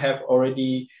guess we have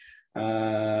already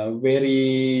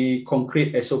very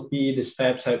concrete SOP, the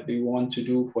steps that we want to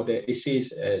do for the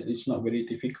essays. It's not very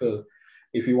difficult.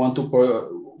 If you want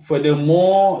to,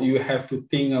 furthermore, you have to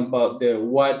think about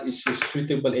what is a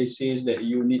suitable essays that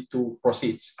you need to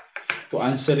proceed to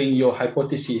answering your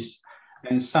hypothesis.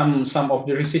 And some of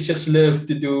the researchers love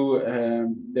to do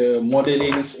the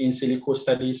modelings in silico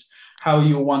studies, how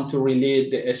you want to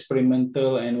relate the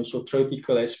experimental and also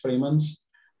theoretical experiments,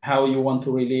 how you want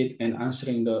to relate and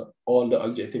answering all the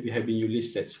objectives you have been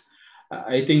listed.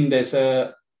 I think that's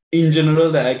in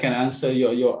general that I can answer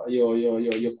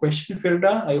your question,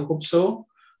 Firda. I hope so.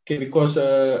 Okay, because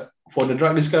for the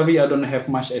drug discovery, I don't have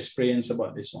much experience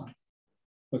about this one.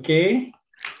 Okay.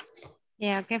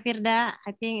 Yeah, okay, Firda.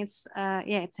 I think it's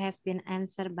it has been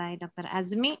answered by Dr.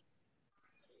 Azmi.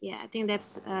 Yeah, I think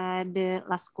that's the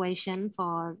last question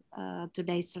for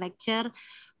today's lecture.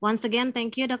 Once again,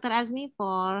 thank you, Dr. Azmi,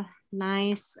 for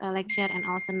nice lecture and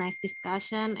also nice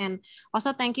discussion. And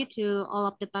also thank you to all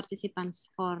of the participants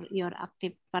for your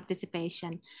active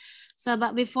participation. So,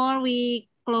 but before we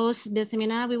close the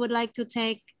seminar, we would like to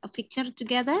take a picture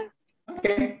together.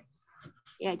 Okay.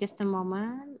 Yeah, just a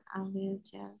moment. I will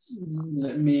just...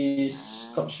 Let me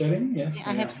stop sharing. Yes. Yeah,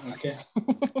 I have... Okay.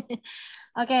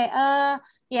 Okay.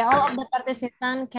 Yeah, all of the participants